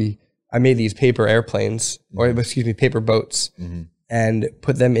 but I made these paper airplanes, or excuse me, paper boats, and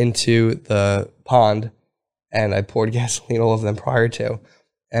put them into the pond, and I poured gasoline all over them prior to.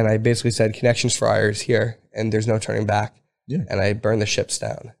 And I basically said, "Connections Friars here, and there's no turning back." Yeah. And I burned the ships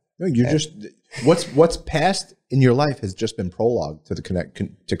down. No, what's passed in your life has just been prologue to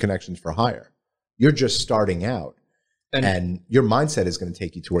to Connections for Hire. You're just starting out, and your mindset is going to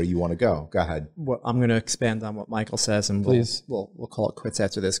take you to where you want to go. Go ahead. Well, I'm going to expand on what Michael says, and Please. we'll call it quits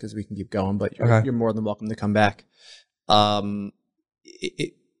after this because we can keep going. But you're more than welcome to come back.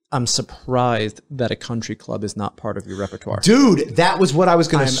 I'm surprised that a country club is not part of your repertoire. Dude, that was what I was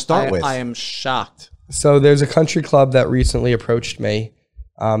going to start with. I am shocked. So there's a country club that recently approached me.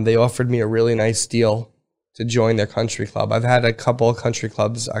 They offered me a really nice deal to join their country club. I've had a couple of country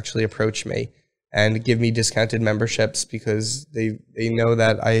clubs actually approach me and give me discounted memberships because they know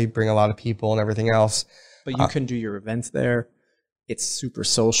that I bring a lot of people and everything else. But you can do your events there. It's super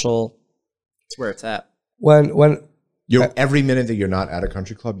social. It's where it's at. When every minute that you're not at a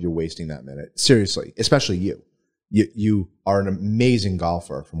country club, you're wasting that minute. Seriously, especially you. You are an amazing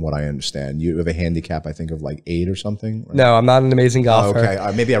golfer, from what I understand. You have a handicap, I think, of like 8 or something. Right? No, I'm not an amazing golfer. Oh,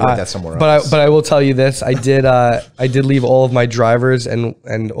 okay, maybe I read that somewhere else. But I will tell you this: I did leave all of my drivers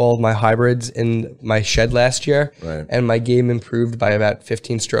and all of my hybrids in my shed last year, right. And my game improved by about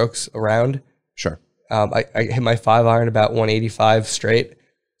 15 strokes around. Sure. I hit my 5-iron about 185 straight.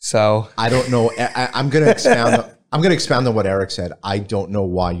 So I don't know. I'm going to expound. I'm going to expound on what Eric said. I don't know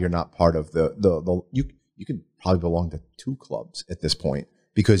why you're not part of the you could probably belong to 2 clubs at this point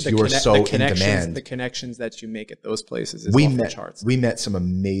because you are so in demand. The connections that you make at those places is off the charts. We met some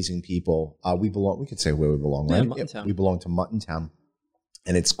amazing people. We could say where we belong, right? Muttontown. We belong to Muttontown,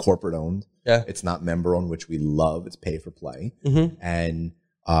 and it's corporate owned. Yeah. It's not member owned, which we love. It's pay for play. And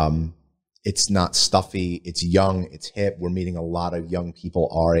it's not stuffy. It's young. It's hip. We're meeting a lot of young people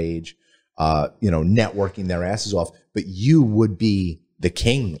our age, networking their asses off. But you would be the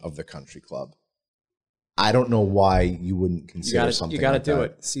king of the country club. I don't know why you wouldn't consider something. You got to like do that.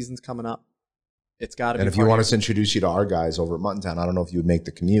 it. The season's coming up. It's got to be. And if you want us to introduce you to our guys over at Muttontown, I don't know if you would make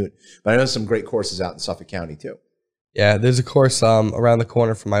the commute, but I know some great courses out in Suffolk County too. Yeah, there's a course around the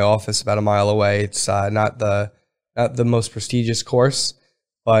corner from my office, about a mile away. It's not the most prestigious course,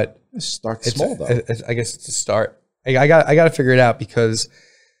 but Start small though. I guess it's a start. I got to figure it out because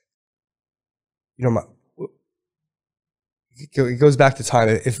it goes back to time.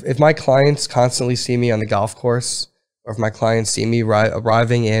 If my clients constantly see me on the golf course, or if my clients see me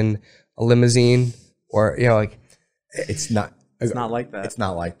arriving in a limousine, or it's not like that. It's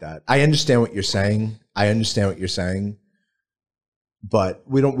not like that. I understand what you're saying. But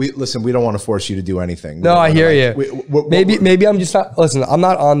we don't want to force you to do anything. No, I hear you. Maybe I'm just not. Listen, I'm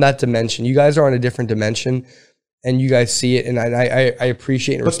not on that dimension. You guys are on a different dimension, and you guys see it, and I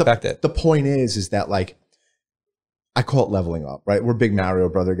appreciate and respect it. The point is that like, I call it leveling up, right? We're big Mario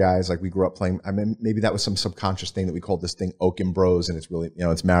Brother guys. Like we grew up playing. I mean, maybe that was some subconscious thing that we called this thing Oaken Bros, and it's really,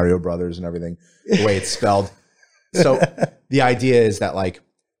 it's Mario Brothers and everything, the way it's spelled. So the idea is that like,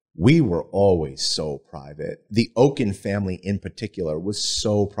 we were always so private. The Oaken family in particular was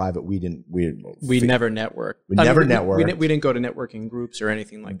so private. We never networked. We didn't go to networking groups or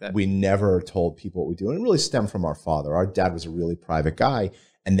anything like that. We never told people what we do. And it really stemmed from our father. Our dad was a really private guy.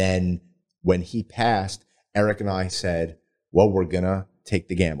 And then when he passed, Eric and I said, well, we're going to take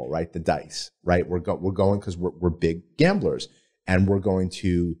the gamble, right? The dice, right? We're going because we're big gamblers, and we're going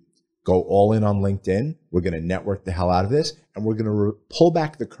to go all in on LinkedIn. We're going to network the hell out of this, and we're going to pull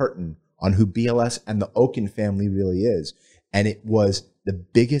back the curtain on who BLS and the Oaken family really is. And it was the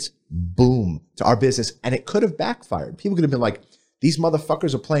biggest boom to our business, and it could have backfired. People could have been like, these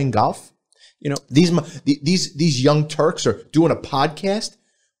motherfuckers are playing golf. You know, these young Turks are doing a podcast.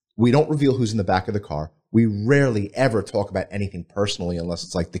 We don't reveal who's in the back of the car. We rarely ever talk about anything personally unless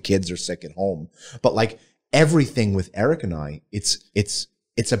it's like the kids are sick at home. But like everything with Eric and I, it's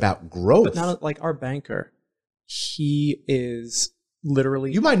about growth. but not like our banker. He is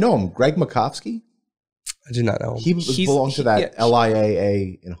literally. You might know him, Greg Makovsky. I do not know. He belonged to that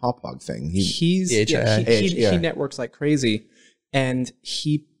LIAA in Hauppauge thing. He networks like crazy, and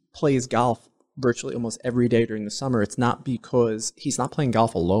he plays golf virtually almost every day during the summer. It's not because he's not playing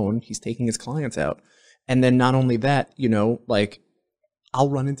golf alone. He's taking his clients out. And then not only that, you know, like I'll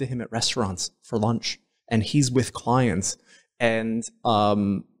run into him at restaurants for lunch and he's with clients. And,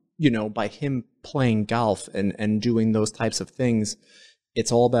 you know, by him playing golf and doing those types of things,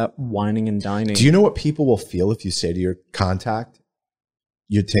 it's all about whining and dining. Do you know what people will feel if you say to your contact,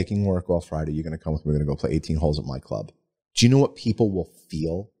 you're taking work off Friday, you're going to come with me, we're going to go play 18 holes at my club? Do you know what people will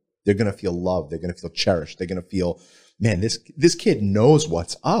feel? They're going to feel loved. They're going to feel cherished. They're going to feel, man, this kid knows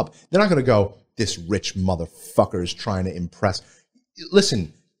what's up. They're not going to go, this rich motherfucker is trying to impress.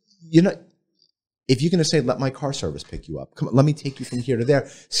 Listen, you know, if you're going to say, let my car service pick you up, come on, let me take you from here to there.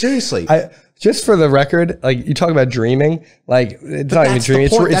 Seriously. Just for the record, like you talk about dreaming, like it's not even dreaming,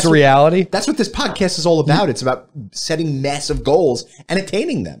 it's a reality. That's what this podcast is all about. It's about setting massive goals and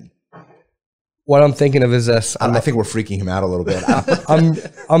attaining them. What I'm thinking of is this. I think we're freaking him out a little bit.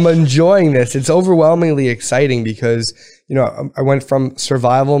 I'm enjoying this. It's overwhelmingly exciting because, you know, I went from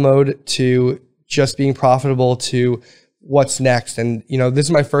survival mode to just being profitable to what's next. And, you know, this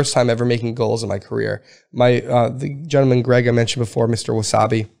is my first time ever making goals in my career. The gentleman, Greg, I mentioned before, Mr.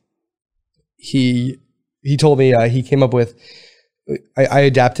 Wasabi, he told me he came up with, I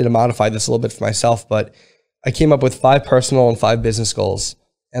adapted and modified this a little bit for myself, but I came up with 5 personal and 5 business goals.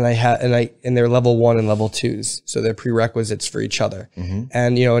 And they're level 1 and level 2s. So they're prerequisites for each other. Mm-hmm.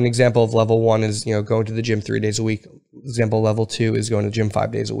 And, you know, an example of level 1 is, you know, going to the gym 3 days a week. Example level 2 is going to the gym 5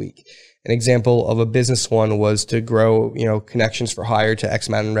 days a week. An example of a business one was to grow, you know, connections for hire to X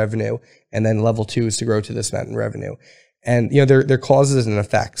amount in revenue. And then level 2 is to grow to this amount in revenue. And, you know, they're causes and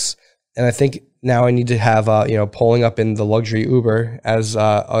effects. And I think now I need to have, you know, pulling up in the luxury Uber as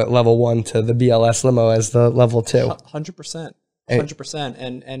level 1 to the BLS limo as the level 2. 100%. 100%,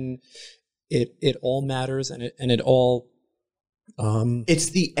 and it all matters, and it all.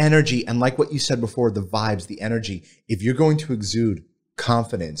 It's the energy, and like what you said before, the vibes, the energy. If you're going to exude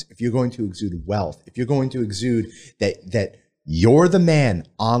confidence, if you're going to exude wealth, if you're going to exude that you're the man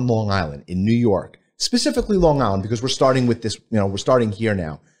on Long Island in New York, specifically Long Island, because we're starting with this. You know, we're starting here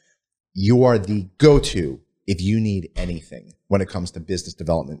now. You are the go-to if you need anything when it comes to business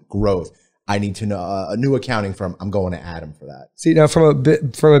development, growth. I need to know a new accounting firm. I'm going to Adam for that. See, now from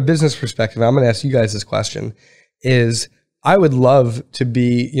a business perspective, I'm going to ask you guys this question: is I would love to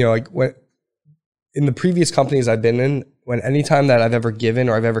be, you know, like when in the previous companies I've been in, when anytime that I've ever given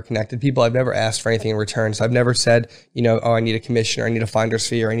or I've ever connected people, I've never asked for anything in return. So I've never said, you know, oh, I need a commission or I need a finder's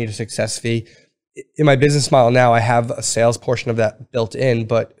fee or I need a success fee. In my business model now, I have a sales portion of that built in,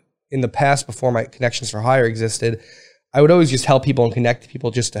 but in the past, before my Connections for Hire existed, I would always just help people and connect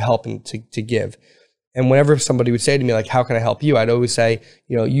people just to help and to give. And whenever somebody would say to me, like, how can I help you? I'd always say,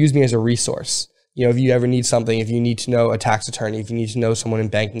 you know, use me as a resource. You know, if you ever need something, if you need to know a tax attorney, if you need to know someone in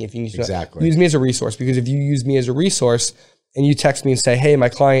banking, if you need to know, use me as a resource. Because if you use me as a resource and you text me and say, hey, my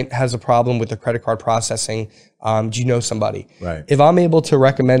client has a problem with the credit card processing, do you know somebody? Right. If I'm able to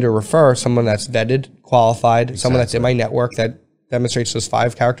recommend or refer someone that's vetted, qualified, someone that's in my network that demonstrates those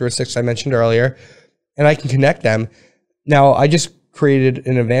 5 characteristics I mentioned earlier, and I can connect them. Now, I just created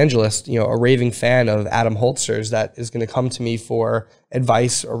an evangelist, you know, a raving fan of Adam Holzer's that is going to come to me for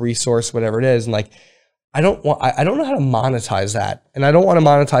advice or resource, whatever it is. And like, I don't know how to monetize that. And I don't want to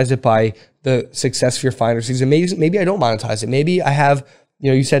monetize it by the success for your finder's fees. And maybe I don't monetize it. Maybe I have, you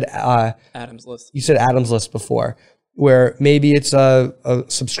know, you said Adam's List. You said Adam's List before, where maybe it's a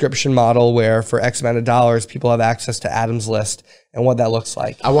subscription model where for X amount of dollars, people have access to Adam's List and what that looks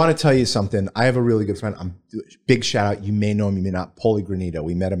like. I want to tell you something. I have a really good friend. Big shout out. You may know him, you may not. Paulie Granito.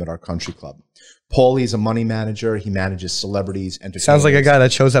 We met him at our country club. Paulie's a money manager. He manages celebrities. Sounds like a guy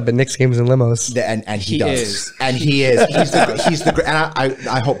that shows up at Knicks games and limos. And he does. And he is. He's the. And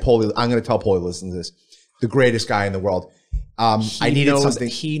I hope Paulie. I'm going to tell Paulie listen to this. The greatest guy in the world. I needed something.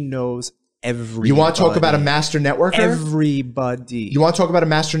 He knows everybody. You want to talk about a master networker? Everybody. You want to talk about a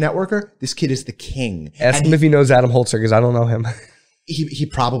master networker? This kid is the king. Ask him if he knows Adam Holzer, because I don't know him. He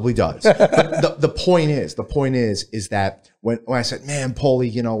probably does. But the point is that when I said, man,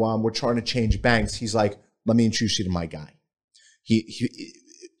 Paulie, you know, we're trying to change banks. He's like, let me introduce you to my guy.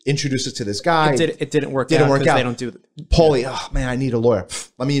 introduce us to this guy. It didn't work Didn't out work because out. they don't do it. Paulie, oh man, I need a lawyer.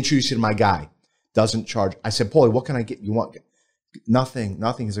 Let me introduce you to my guy. Doesn't charge. I said, Paulie, what can I get? You want? Nothing.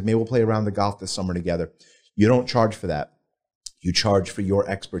 He's like, maybe we'll play around the golf this summer together. You don't charge for that. You charge for your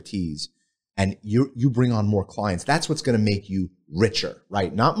expertise, and you bring on more clients. That's what's going to make you richer,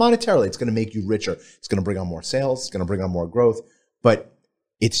 right? Not monetarily. It's going to make you richer. It's going to bring on more sales. It's going to bring on more growth. But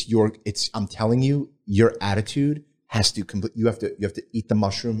I'm telling you, your attitude has to you have to eat the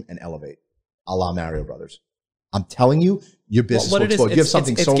mushroom and elevate, a la Mario Brothers. I'm telling you, your business will explode. You have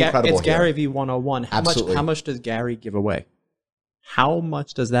something so incredible It's Gary V 101. Absolutely. How much does Gary give away? How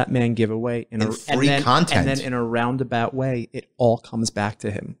much does that man give away in free content? And then in a roundabout way, it all comes back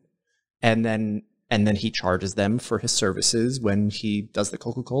to him. And then he charges them for his services when he does the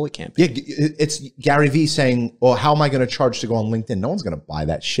Coca-Cola campaign. Yeah, it's Gary Vee saying, well, how am I going to charge to go on LinkedIn? No one's going to buy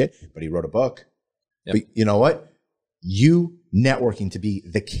that shit. But he wrote a book. Yep. But you know what? You networking to be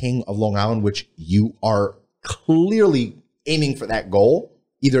the king of Long Island, which you are clearly aiming for that goal.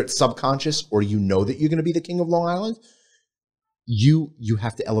 Either it's subconscious or you know that you're going to be the king of Long Island. You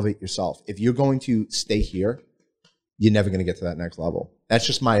have to elevate yourself. If you're going to stay here, you're never going to get to that next level. That's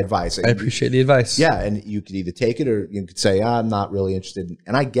just my advice. I appreciate the advice. Yeah, and you could either take it or you could say, I'm not really interested.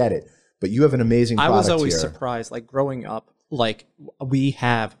 And I get it. But you have an amazing product. I was always here. surprised. Like growing up, like we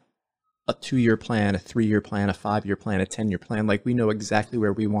have a 2-year plan, a 3-year plan, a 5-year plan, a 10-year plan. Like we know exactly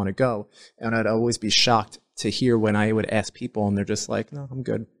where we want to go. And I'd always be shocked to hear when I would ask people and they're just like, no, I'm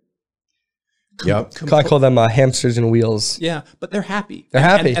good. Yep. I call them hamsters and wheels. Yeah, but they're happy. They're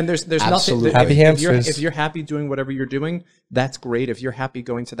happy. And there's Absolutely. nothing. Happy hamsters. If you're happy doing whatever you're doing, that's great. If you're happy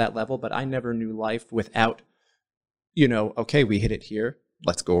going to that level, but I never knew life without, okay, we hit it here.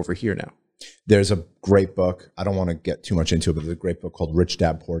 Let's go over here now. There's a great book. I don't want to get too much into it, but there's a great book called Rich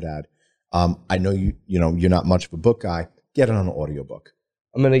Dad Poor Dad. I know you're not much of a book guy. Get it on an audiobook.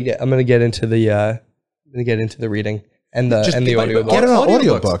 I'm gonna get into the reading. And the audio get it on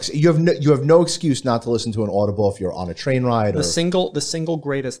audiobooks. audiobooks. You have no excuse not to listen to an Audible if you're on a train ride. The single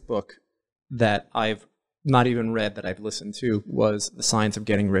greatest book that I've not even read that I've listened to was The Science of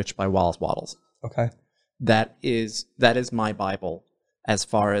Getting Rich by Wallace Wattles. Okay. That is my Bible as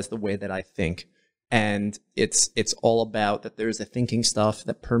far as the way that I think. And it's all about that there's a thinking stuff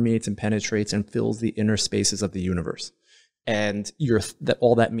that permeates and penetrates and fills the inner spaces of the universe. And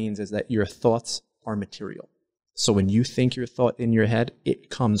all that means is that your thoughts are material. So when you think your thought in your head, it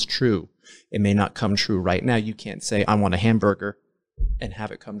comes true. It may not come true right now. You can't say, I want a hamburger and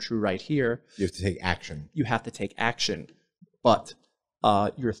have it come true right here. You have to take action. You have to take action. But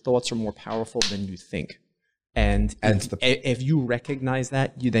your thoughts are more powerful than you think. And if you recognize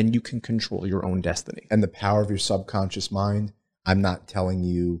that, then you can control your own destiny. And the power of your subconscious mind, I'm not telling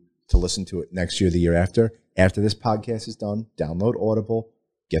you to listen to it next year, the year after. After this podcast is done, download Audible.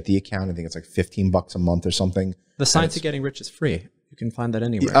 Get the account. I think it's like $15 a month or something. The Science of Getting Rich is free. You can find that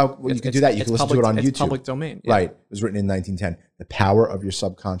anywhere. You can do that. You can listen to it on YouTube. It's public domain. Yeah. Right. It was written in 1910. The power of your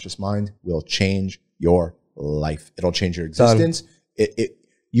subconscious mind will change your life. It'll change your existence. And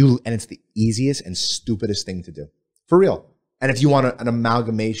it's the easiest and stupidest thing to do. For real. And if you want an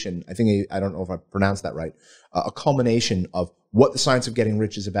amalgamation, I don't know if I pronounced that right, a culmination of what the Science of Getting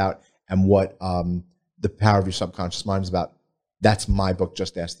Rich is about and what the power of your subconscious mind is about, that's my book,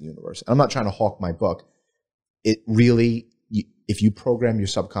 Just Ask the Universe. And I'm not trying to hawk my book. It really, if you program your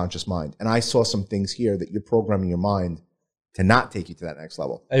subconscious mind, and I saw some things here that you're programming your mind to not take you to that next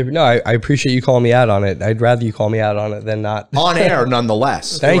level. I appreciate you calling me out on it. I'd rather you call me out on it than not. On air,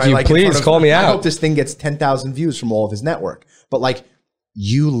 nonetheless. Thank you. Please call me out. I hope this thing gets 10,000 views from all of his network. But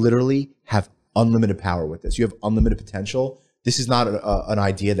you literally have unlimited power with this. You have unlimited potential. This is not an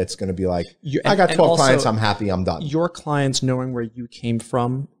idea that's going to be like, I got 12 clients, I'm happy, I'm done. Your clients knowing where you came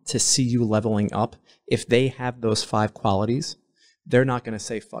from to see you leveling up, if they have those 5 qualities, they're not going to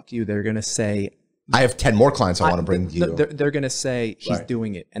say, fuck you. They're going to say, I have 10 more clients I want to bring to you. They're going to say, he's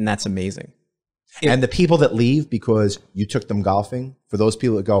doing it, and that's amazing. And the people that leave because you took them golfing, for those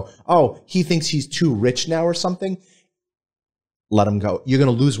people that go, oh, he thinks he's too rich now or something, let them go. You're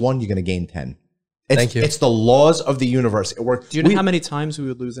going to lose 1, you're going to gain 10. Thank you. It's the laws of the universe. It works. Do you know how many times we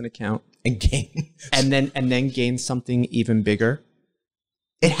would lose an account and gain, and then gain something even bigger?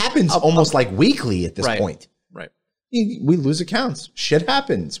 It happens almost like weekly at this point. Right. We lose accounts. Shit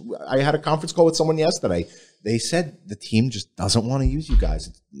happens. I had a conference call with someone yesterday. They said the team just doesn't want to use you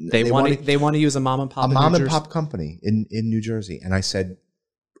guys. They want to use a mom and pop company in New Jersey. And I said,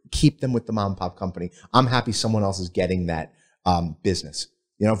 keep them with the mom and pop company. I'm happy someone else is getting that business.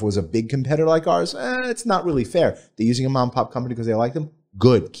 If it was a big competitor like ours, it's not really fair. They're using a mom and pop company because they like them.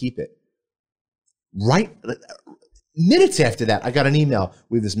 Good, keep it. Right? Minutes after that, I got an email.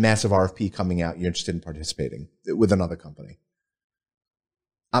 We have this massive RFP coming out. You're interested in participating with another company.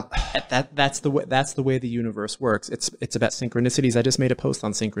 That's the way the universe works. It's about synchronicities. I just made a post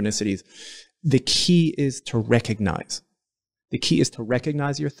on synchronicities. The key is to recognize. The key is to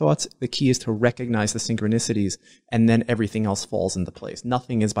recognize your thoughts. The key is to recognize the synchronicities, and then everything else falls into place.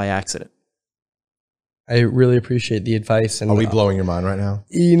 Nothing is by accident. I really appreciate the advice. And are we blowing your mind right now?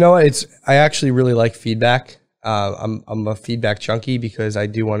 You know, I actually really like feedback. I'm a feedback junkie because I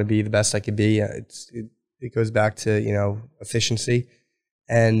do want to be the best I could be. It goes back to, you know, efficiency.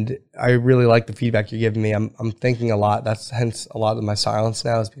 And I really like the feedback you're giving me. I'm thinking a lot. That's hence a lot of my silence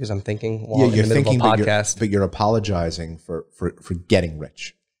now is because I'm thinking while you're in the middle thinking, of a podcast. but you're apologizing for getting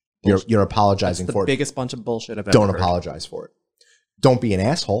rich. You're apologizing That's for the it. biggest bunch of bullshit I've ever Don't heard. apologize for it. Don't be an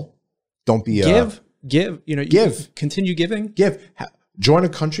asshole. Don't be give. You know, give. Continue giving. Join a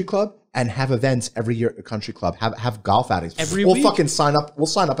country club and have events every year at a country club. Have golf outings. We'll fucking sign up. We'll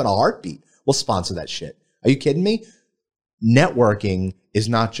sign up in a heartbeat. We'll sponsor that shit. Are you kidding me? Networking is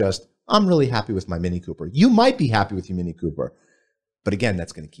not just, I'm really happy with my Mini Cooper. You might be happy with your Mini Cooper. But again,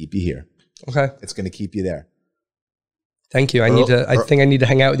 that's going to keep you here. Okay. It's going to keep you there. Thank you. I think I need to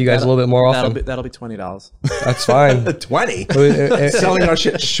hang out with you guys a little bit more often. That'll be $20. That's fine. 20? Selling our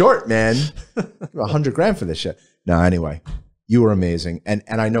shit short, man. 100 grand for this shit. No, anyway, you were amazing. And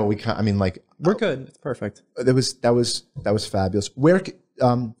I know we can't, I mean, like, We're good. It's perfect. that was fabulous. Where,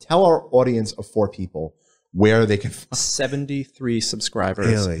 tell our audience of 4 people where they can 73 subscribers.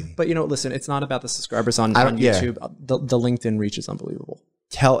 Really? But you know, listen, it's not about the subscribers on yeah. YouTube. The LinkedIn reach is unbelievable.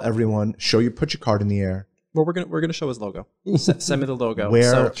 tell everyone, put your card in the air. Well, we're gonna show his logo. Send me the logo.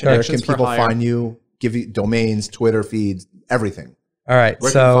 Where can Connections for people Hire. find you? Give you domains, Twitter feeds, everything. All right.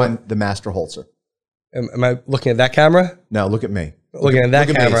 Where So can you find the Master Holzer? am I looking at that camera? No, look at me. Looking at that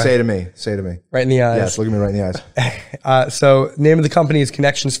look camera. Me. Say it to me. Say it to me. Right in the eyes. Yes, look at me right in the eyes. So name of the company is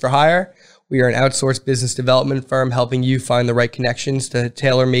Connections for Hire. We are an outsourced business development firm helping you find the right connections to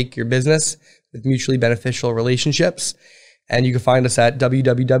tailor make your business with mutually beneficial relationships. And you can find us at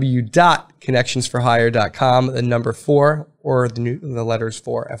www.connectionsforhire.com, the number 4, or the letters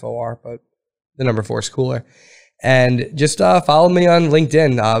 4, FOR, but the number 4 is cooler. And just follow me on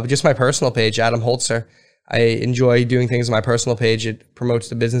LinkedIn, just my personal page, Adam Holzer. I enjoy doing things on my personal page. It promotes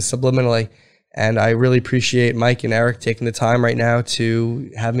the business subliminally. And I really appreciate Mike and Eric taking the time right now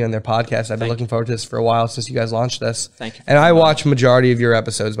to have me on their podcast. I've been looking forward to this for a while since you guys launched this. Thank you. And I watch majority of your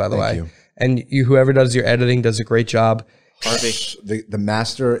episodes, by the way. you. And whoever does your editing does a great job. Harvey, The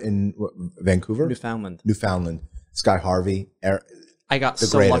master in Vancouver? Newfoundland. This guy, Harvey. I got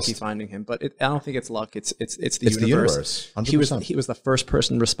so greatest. lucky finding him, but I don't think it's luck. It's the It's universe. the universe. 100%. He was the first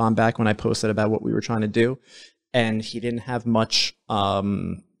person to respond back when I posted about what we were trying to do, and he didn't have much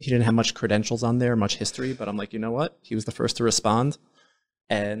credentials on there, much history. But I'm like, you know what? He was the first to respond,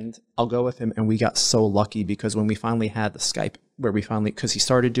 and I'll go with him. And we got so lucky because when we finally had the Skype, because he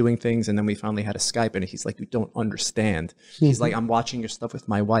started doing things, and then we finally had a Skype, and he's like, you don't understand. He's like, I'm watching your stuff with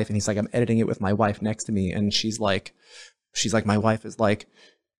my wife, and he's like, I'm editing it with my wife next to me, and she's like, my wife is like,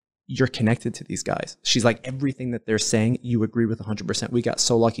 you're connected to these guys. She's like, everything that they're saying, you agree with 100%. We got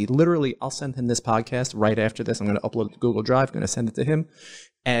so lucky. Literally, I'll send him this podcast right after this. I'm going to upload it to Google Drive, going to send it to him,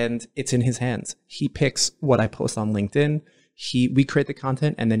 and it's in his hands. He picks what I post on LinkedIn. We create the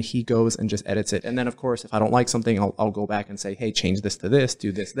content, and then he goes and just edits it. And then, of course, if I don't like something, I'll go back and say, hey, change this to this,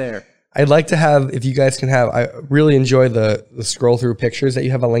 do this there. I'd like to have, if you guys can have, I really enjoy the scroll through pictures that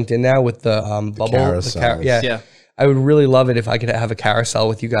you have on LinkedIn now with the bubble. carousels. Yeah. I would really love it if I could have a carousel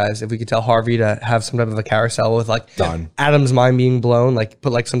with you guys. If we could tell Harvey to have some type of a carousel with like Done. Adam's mind being blown, like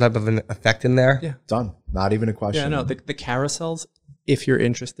put like some type of an effect in there. Yeah. Done. Not even a question. Yeah, no, the carousels, if you're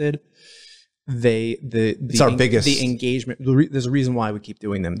interested, our biggest. The engagement, there's a reason why we keep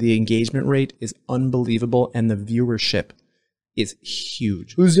doing them. The engagement rate is unbelievable, and the viewership is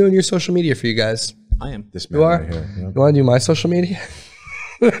huge. Who's doing your social media for you guys? I am. This man You are? right here. Yep. You want to do my social media?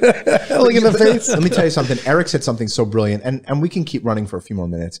 Look at the face. Let me tell you something. Eric said something so brilliant, and we can keep running for a few more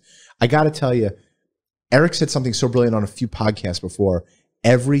minutes. I got to tell you, Eric said something so brilliant on a few podcasts before.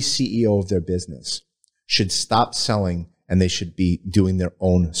 Every CEO of their business should stop selling, and they should be doing their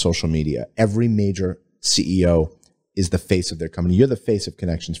own social media. Every major CEO is the face of their company. You're the face of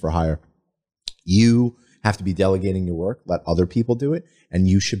Connections for Hire. You have to be delegating your work, let other people do it, and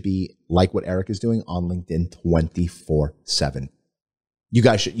you should be like what Eric is doing on LinkedIn 24/7. You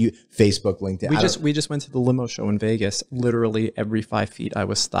guys should Facebook, LinkedIn. We just went to the limo show in Vegas. Literally every 5 feet, I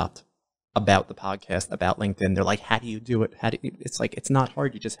was stopped. about the podcast, about LinkedIn. They're like, how do you do it? It's like, it's not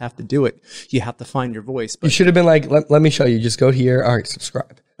hard. You just have to do it. You have to find your voice. But You should have been like, let me show you. Just go here. All right,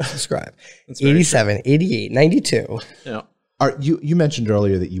 subscribe. That's very 87, 88, 92. Yeah. You mentioned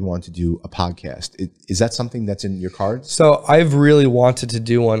earlier that you want to do a podcast. Is that something that's in your cards? So I've really wanted to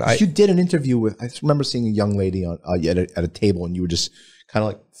do one. You did an interview with, I just remember seeing a young lady on at a table, and you were just kind of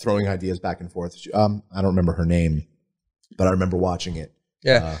like throwing ideas back and forth. I don't remember her name, but I remember watching it.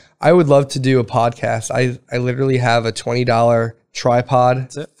 Yeah, I would love to do a podcast. I literally have a $20 tripod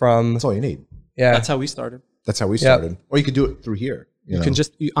That's it. from, That's all you need. yeah. That's how we started. That's how we started. Or you could do it through here. You know? can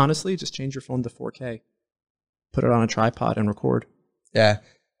honestly just change your phone to 4K, put it on a tripod and record. Yeah.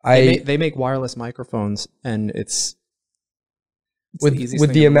 They make wireless microphones, and it's with the easiest with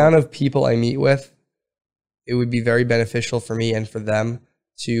thing the in amount world. of people I meet with, it would be very beneficial for me and for them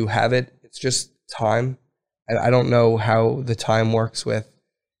to have it. It's just time. And I don't know how the time works with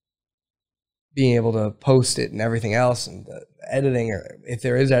being able to post it and everything else and the editing, or if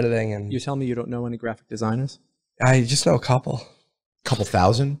there is editing. And You tell me you don't know any graphic designers? I just know a couple. Couple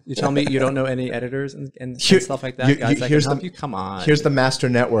thousand. You tell me you don't know any editors and Here- stuff like that, guys that here's can help the- you? Come on. Here's the master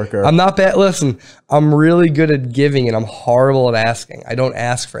networker. I'm not bad. Listen, I'm really good at giving and I'm horrible at asking. I don't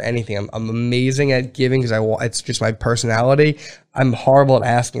ask for anything. I'm amazing at giving because it's just my personality. I'm horrible at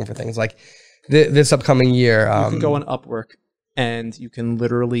asking for things. Like this upcoming year. You can go on Upwork and you can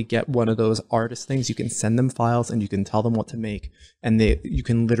literally get one of those artist things. You can send them files and you can tell them what to make, and you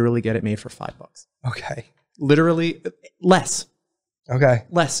can literally get it made for $5. Okay. Literally less. Okay.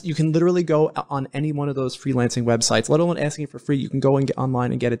 Less. You can literally go on any one of those freelancing websites, let alone asking for free. You can go and get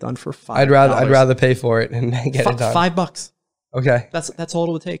online and get it done for $5. I'd rather pay for it and get it done. $5. Okay. That's all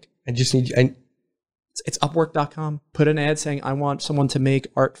it would take. I just need. It's Upwork.com. Put an ad saying, I want someone to make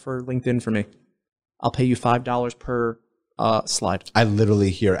art for LinkedIn for me. I'll pay you $5 per slide. I literally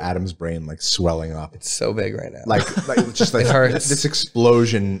hear Adam's brain like swelling up. It's so big right now. Like just like It hurts. this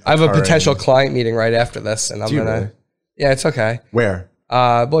explosion. I have a occurring. potential client meeting right after this, and I'm Do you gonna. really? Yeah, it's okay. Where?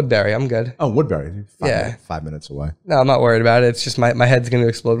 Woodbury, I'm good. Oh, Woodbury. Yeah. 5 minutes away. No, I'm not worried about it. It's just my head's going to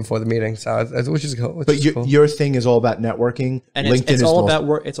explode before the meeting, so which is cool. But your thing is all about networking. And LinkedIn it's is all the most- about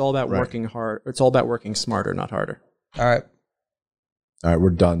work. It's all about Right. working hard. It's all about working smarter, not harder. All right, All right, we're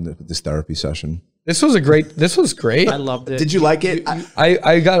done with this therapy session. this was great. I loved it. Did you like it?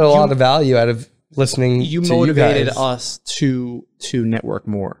 I got a lot of value out of listening. You to motivated you guys. us to network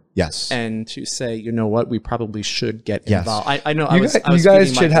more Yes. and to say, you know what, we probably should get Yes. involved. I know. You I guys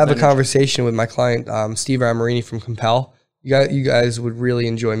was should have a conversation with my client, Steve Amarini from Compel. You guys would really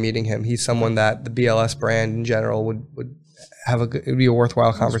enjoy meeting him. He's someone that the BLS brand in general would have it would be a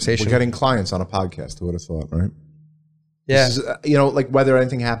worthwhile conversation. We're getting clients on a podcast. Who would have thought, right? Yeah. This is, like whether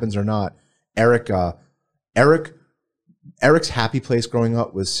anything happens or not, Eric's happy place growing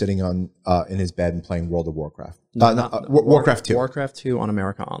up was sitting on in his bed and playing World of Warcraft. Warcraft 2. Warcraft 2 on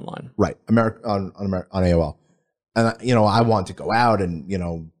America Online. Right. On AOL. And I want to go out and,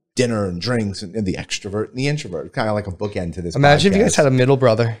 dinner and drinks and the extrovert and the introvert. Kind of like a bookend to this Imagine if you guys podcast. had a middle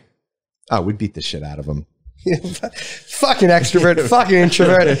brother. Oh, we'd beat the shit out of him. Fucking extrovert, fucking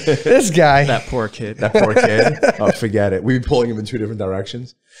introvert. This guy. That poor kid. That poor kid. Oh, forget it. We'd be pulling him in two different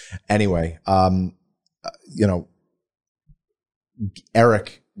directions. Anyway,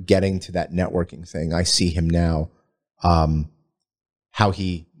 Eric getting to that networking thing, I see him now, how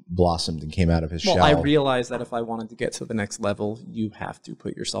he blossomed and came out of his Well, shell. I realized that if I wanted to get to the next level, you have to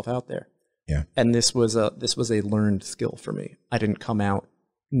put yourself out there. Yeah. And this was a learned skill for me. I didn't come out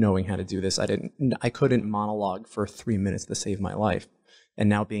knowing how to do this. I couldn't monologue for 3 minutes to save my life. And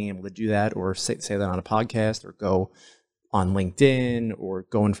now being able to do that, or say that on a podcast, or go on LinkedIn, or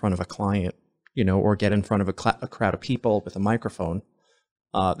go in front of a client, or get in front of a crowd of people with a microphone,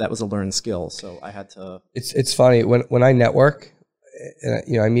 that was a learned skill. So I had to. It's funny when I network,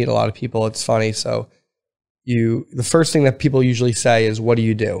 and I meet a lot of people. It's funny. So the first thing that people usually say is, "What do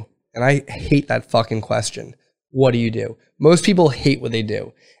you do?" And I hate that fucking question. What do you do? Most people hate what they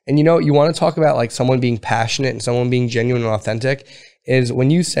do. And you want to talk about like someone being passionate and someone being genuine and authentic is when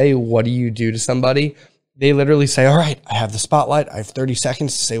you say, what do you do to somebody? They literally say, all right, I have the spotlight. I have 30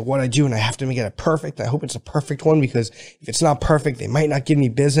 seconds to say what I do and I have to make it perfect. I hope it's a perfect one because if it's not perfect, they might not give me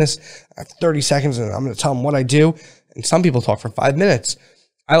business. I have 30 seconds and I'm going to tell them what I do. And some people talk for 5 minutes.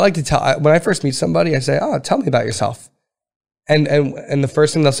 I like to tell, when I first meet somebody, I say, oh, tell me about yourself. And the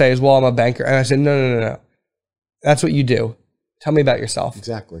first thing they'll say is, well, I'm a banker. And I said, no. That's what you do. Tell me about yourself.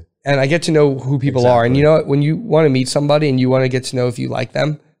 Exactly. And I get to know who people are. And you know what? When you want to meet somebody and you want to get to know if you like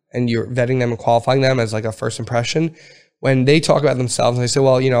them and you're vetting them and qualifying them as like a first impression, when they talk about themselves and they say,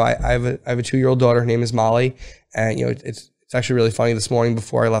 well, I have a 2-year-old daughter, her name is Molly. And, it's It's actually really funny. This morning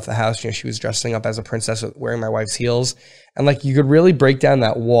before I left the house, she was dressing up as a princess wearing my wife's heels. And like, you could really break down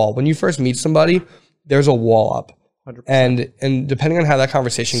that wall. When you first meet somebody, there's a wall up. 100%. And depending on how that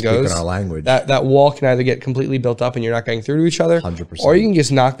conversation goes, Speaking our language, that wall can either get completely built up and you're not getting through to each other, 100%. or you can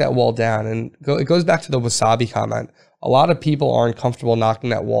just knock that wall down. And it goes back to the wasabi comment. A lot of people aren't comfortable knocking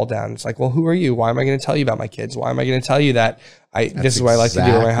that wall down. It's like, well, who are you? Why am I going to tell you about my kids? Why am I going to tell you that this is what I like to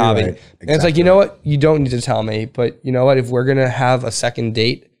do with my hobby? Right. And it's like, you know what? You don't need to tell me, but you know what? If we're going to have a second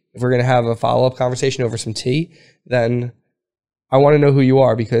date, if we're going to have a follow-up conversation over some tea, then I want to know who you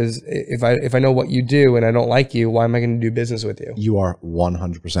are, because if I know what you do and I don't like you, why am I going to do business with you? You are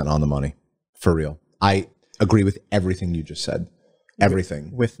 100% on the money. For real. I agree with everything you just said.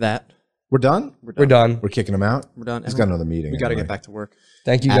 Everything. With that, We're done? We're done. We're kicking him out? we're done. He's got another meeting. We got to anyway. get back to work.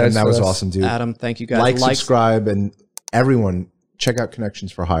 Thank you Adam, guys. that for was this. awesome, dude. Adam, thank you guys. Like, subscribe, and everyone check out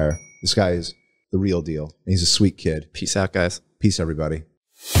Connections for Hire. This guy is the real deal. He's a sweet kid. Peace out, guys. Peace, everybody.